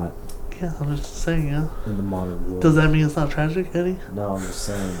lot Yeah, I'm just saying, yeah. in the modern world. Does that mean it's not tragic, Eddie? No, I'm just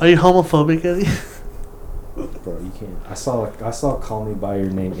saying. Are you homophobic, Eddie? Bro, you can't. I saw Call Me by Your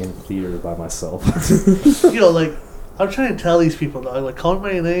Name in theater by myself. Yo, like, I'm trying to tell these people, dog. Like, Call Me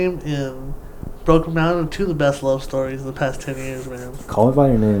By Your Name and Broken Mountain are 2 of the best love stories in the past 10 years, man. Call Me by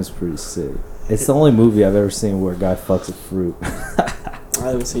Your Name is pretty sick. It's the only movie I've ever seen where a guy fucks a fruit. I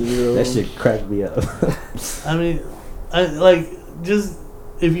haven't seen either of That them. shit cracked me up. I mean, I like just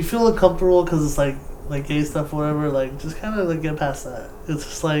if you feel uncomfortable because it's like gay stuff or whatever, like just kind of like get past that. It's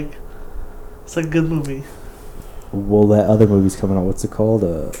just like it's like a good movie. Well, that other movie's coming out. What's it called?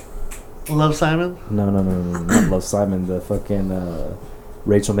 Love, Simon. No, not Love Simon. The fucking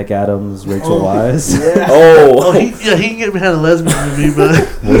Rachel McAdams, Rachel Wise. Yeah. Oh, he can get behind a lesbian movie, but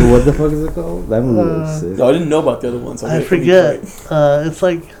What the fuck is it called? That movie was sick. No, I didn't know about the other ones. I forget. It's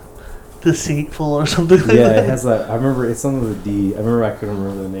like Deceitful or something like Yeah, that. it has like I remember it's something with a D. I remember I couldn't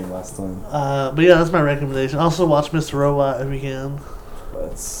remember the name last time. But yeah, that's my recommendation. Also, watch Mr. Robot if you can.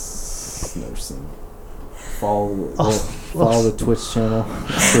 That's never seen. Follow Oh, the Twitch channel,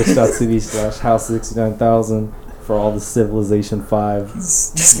 twitch.tv/house69,000 for all the Civilization 5.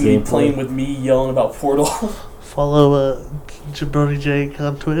 It's just me gameplay. playing with me yelling about Portal. follow Jabroni Jake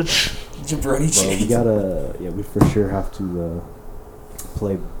on Twitch. Jabroni Bro, we Jake. gotta, we for sure have to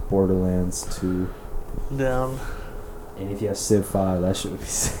play Borderlands 2. Down. And if you have Civ 5, that should be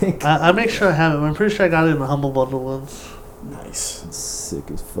sick. I make sure I have it. I'm pretty sure I got it in the Humble Bundle once. Nice. It's sick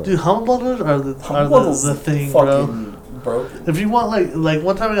as fuck. Dude, Humble Bundles are the thing, bro. fucking broken. If you want like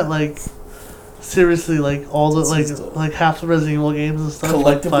one time I got like seriously like all the like half the Resident Evil games and stuff.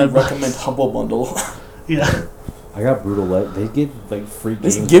 Collectively like $5. recommend Humble Bundle. Yeah. I got Brutal They give like free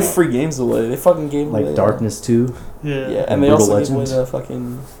games. They give free games away. They fucking gave like away, Darkness 2. Yeah. Yeah, and they Brutal also gave away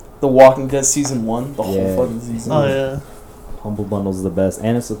Legend. the Walking Dead season 1, the Yeah. whole fucking season. Oh yeah. Humble Bundle's the best,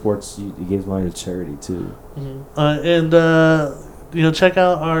 and it supports you. It gives money to charity too. Mm-hmm. And check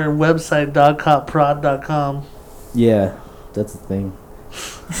out our website DOGCOPprod.com. Yeah, that's the thing.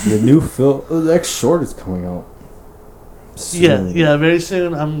 The new film, the next short is coming out. Soon. Yeah, very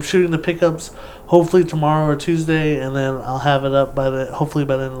soon. I'm shooting the pickups hopefully tomorrow or Tuesday, and then I'll have it up hopefully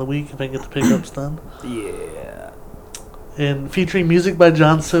by the end of the week if I can get the pickups done. Yeah. And featuring music by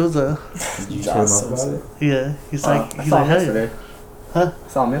John Souza. Did you John tell him Souza. about it? Yeah, he's I like saw him hey. yesterday. Huh? I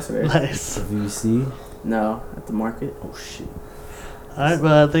saw him yesterday. Nice. The VC. No, at the market. Oh shit. All right,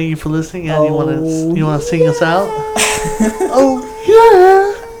 well, thank you for listening. And you wanna Oh, sing us out? Oh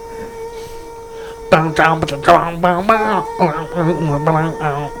yeah.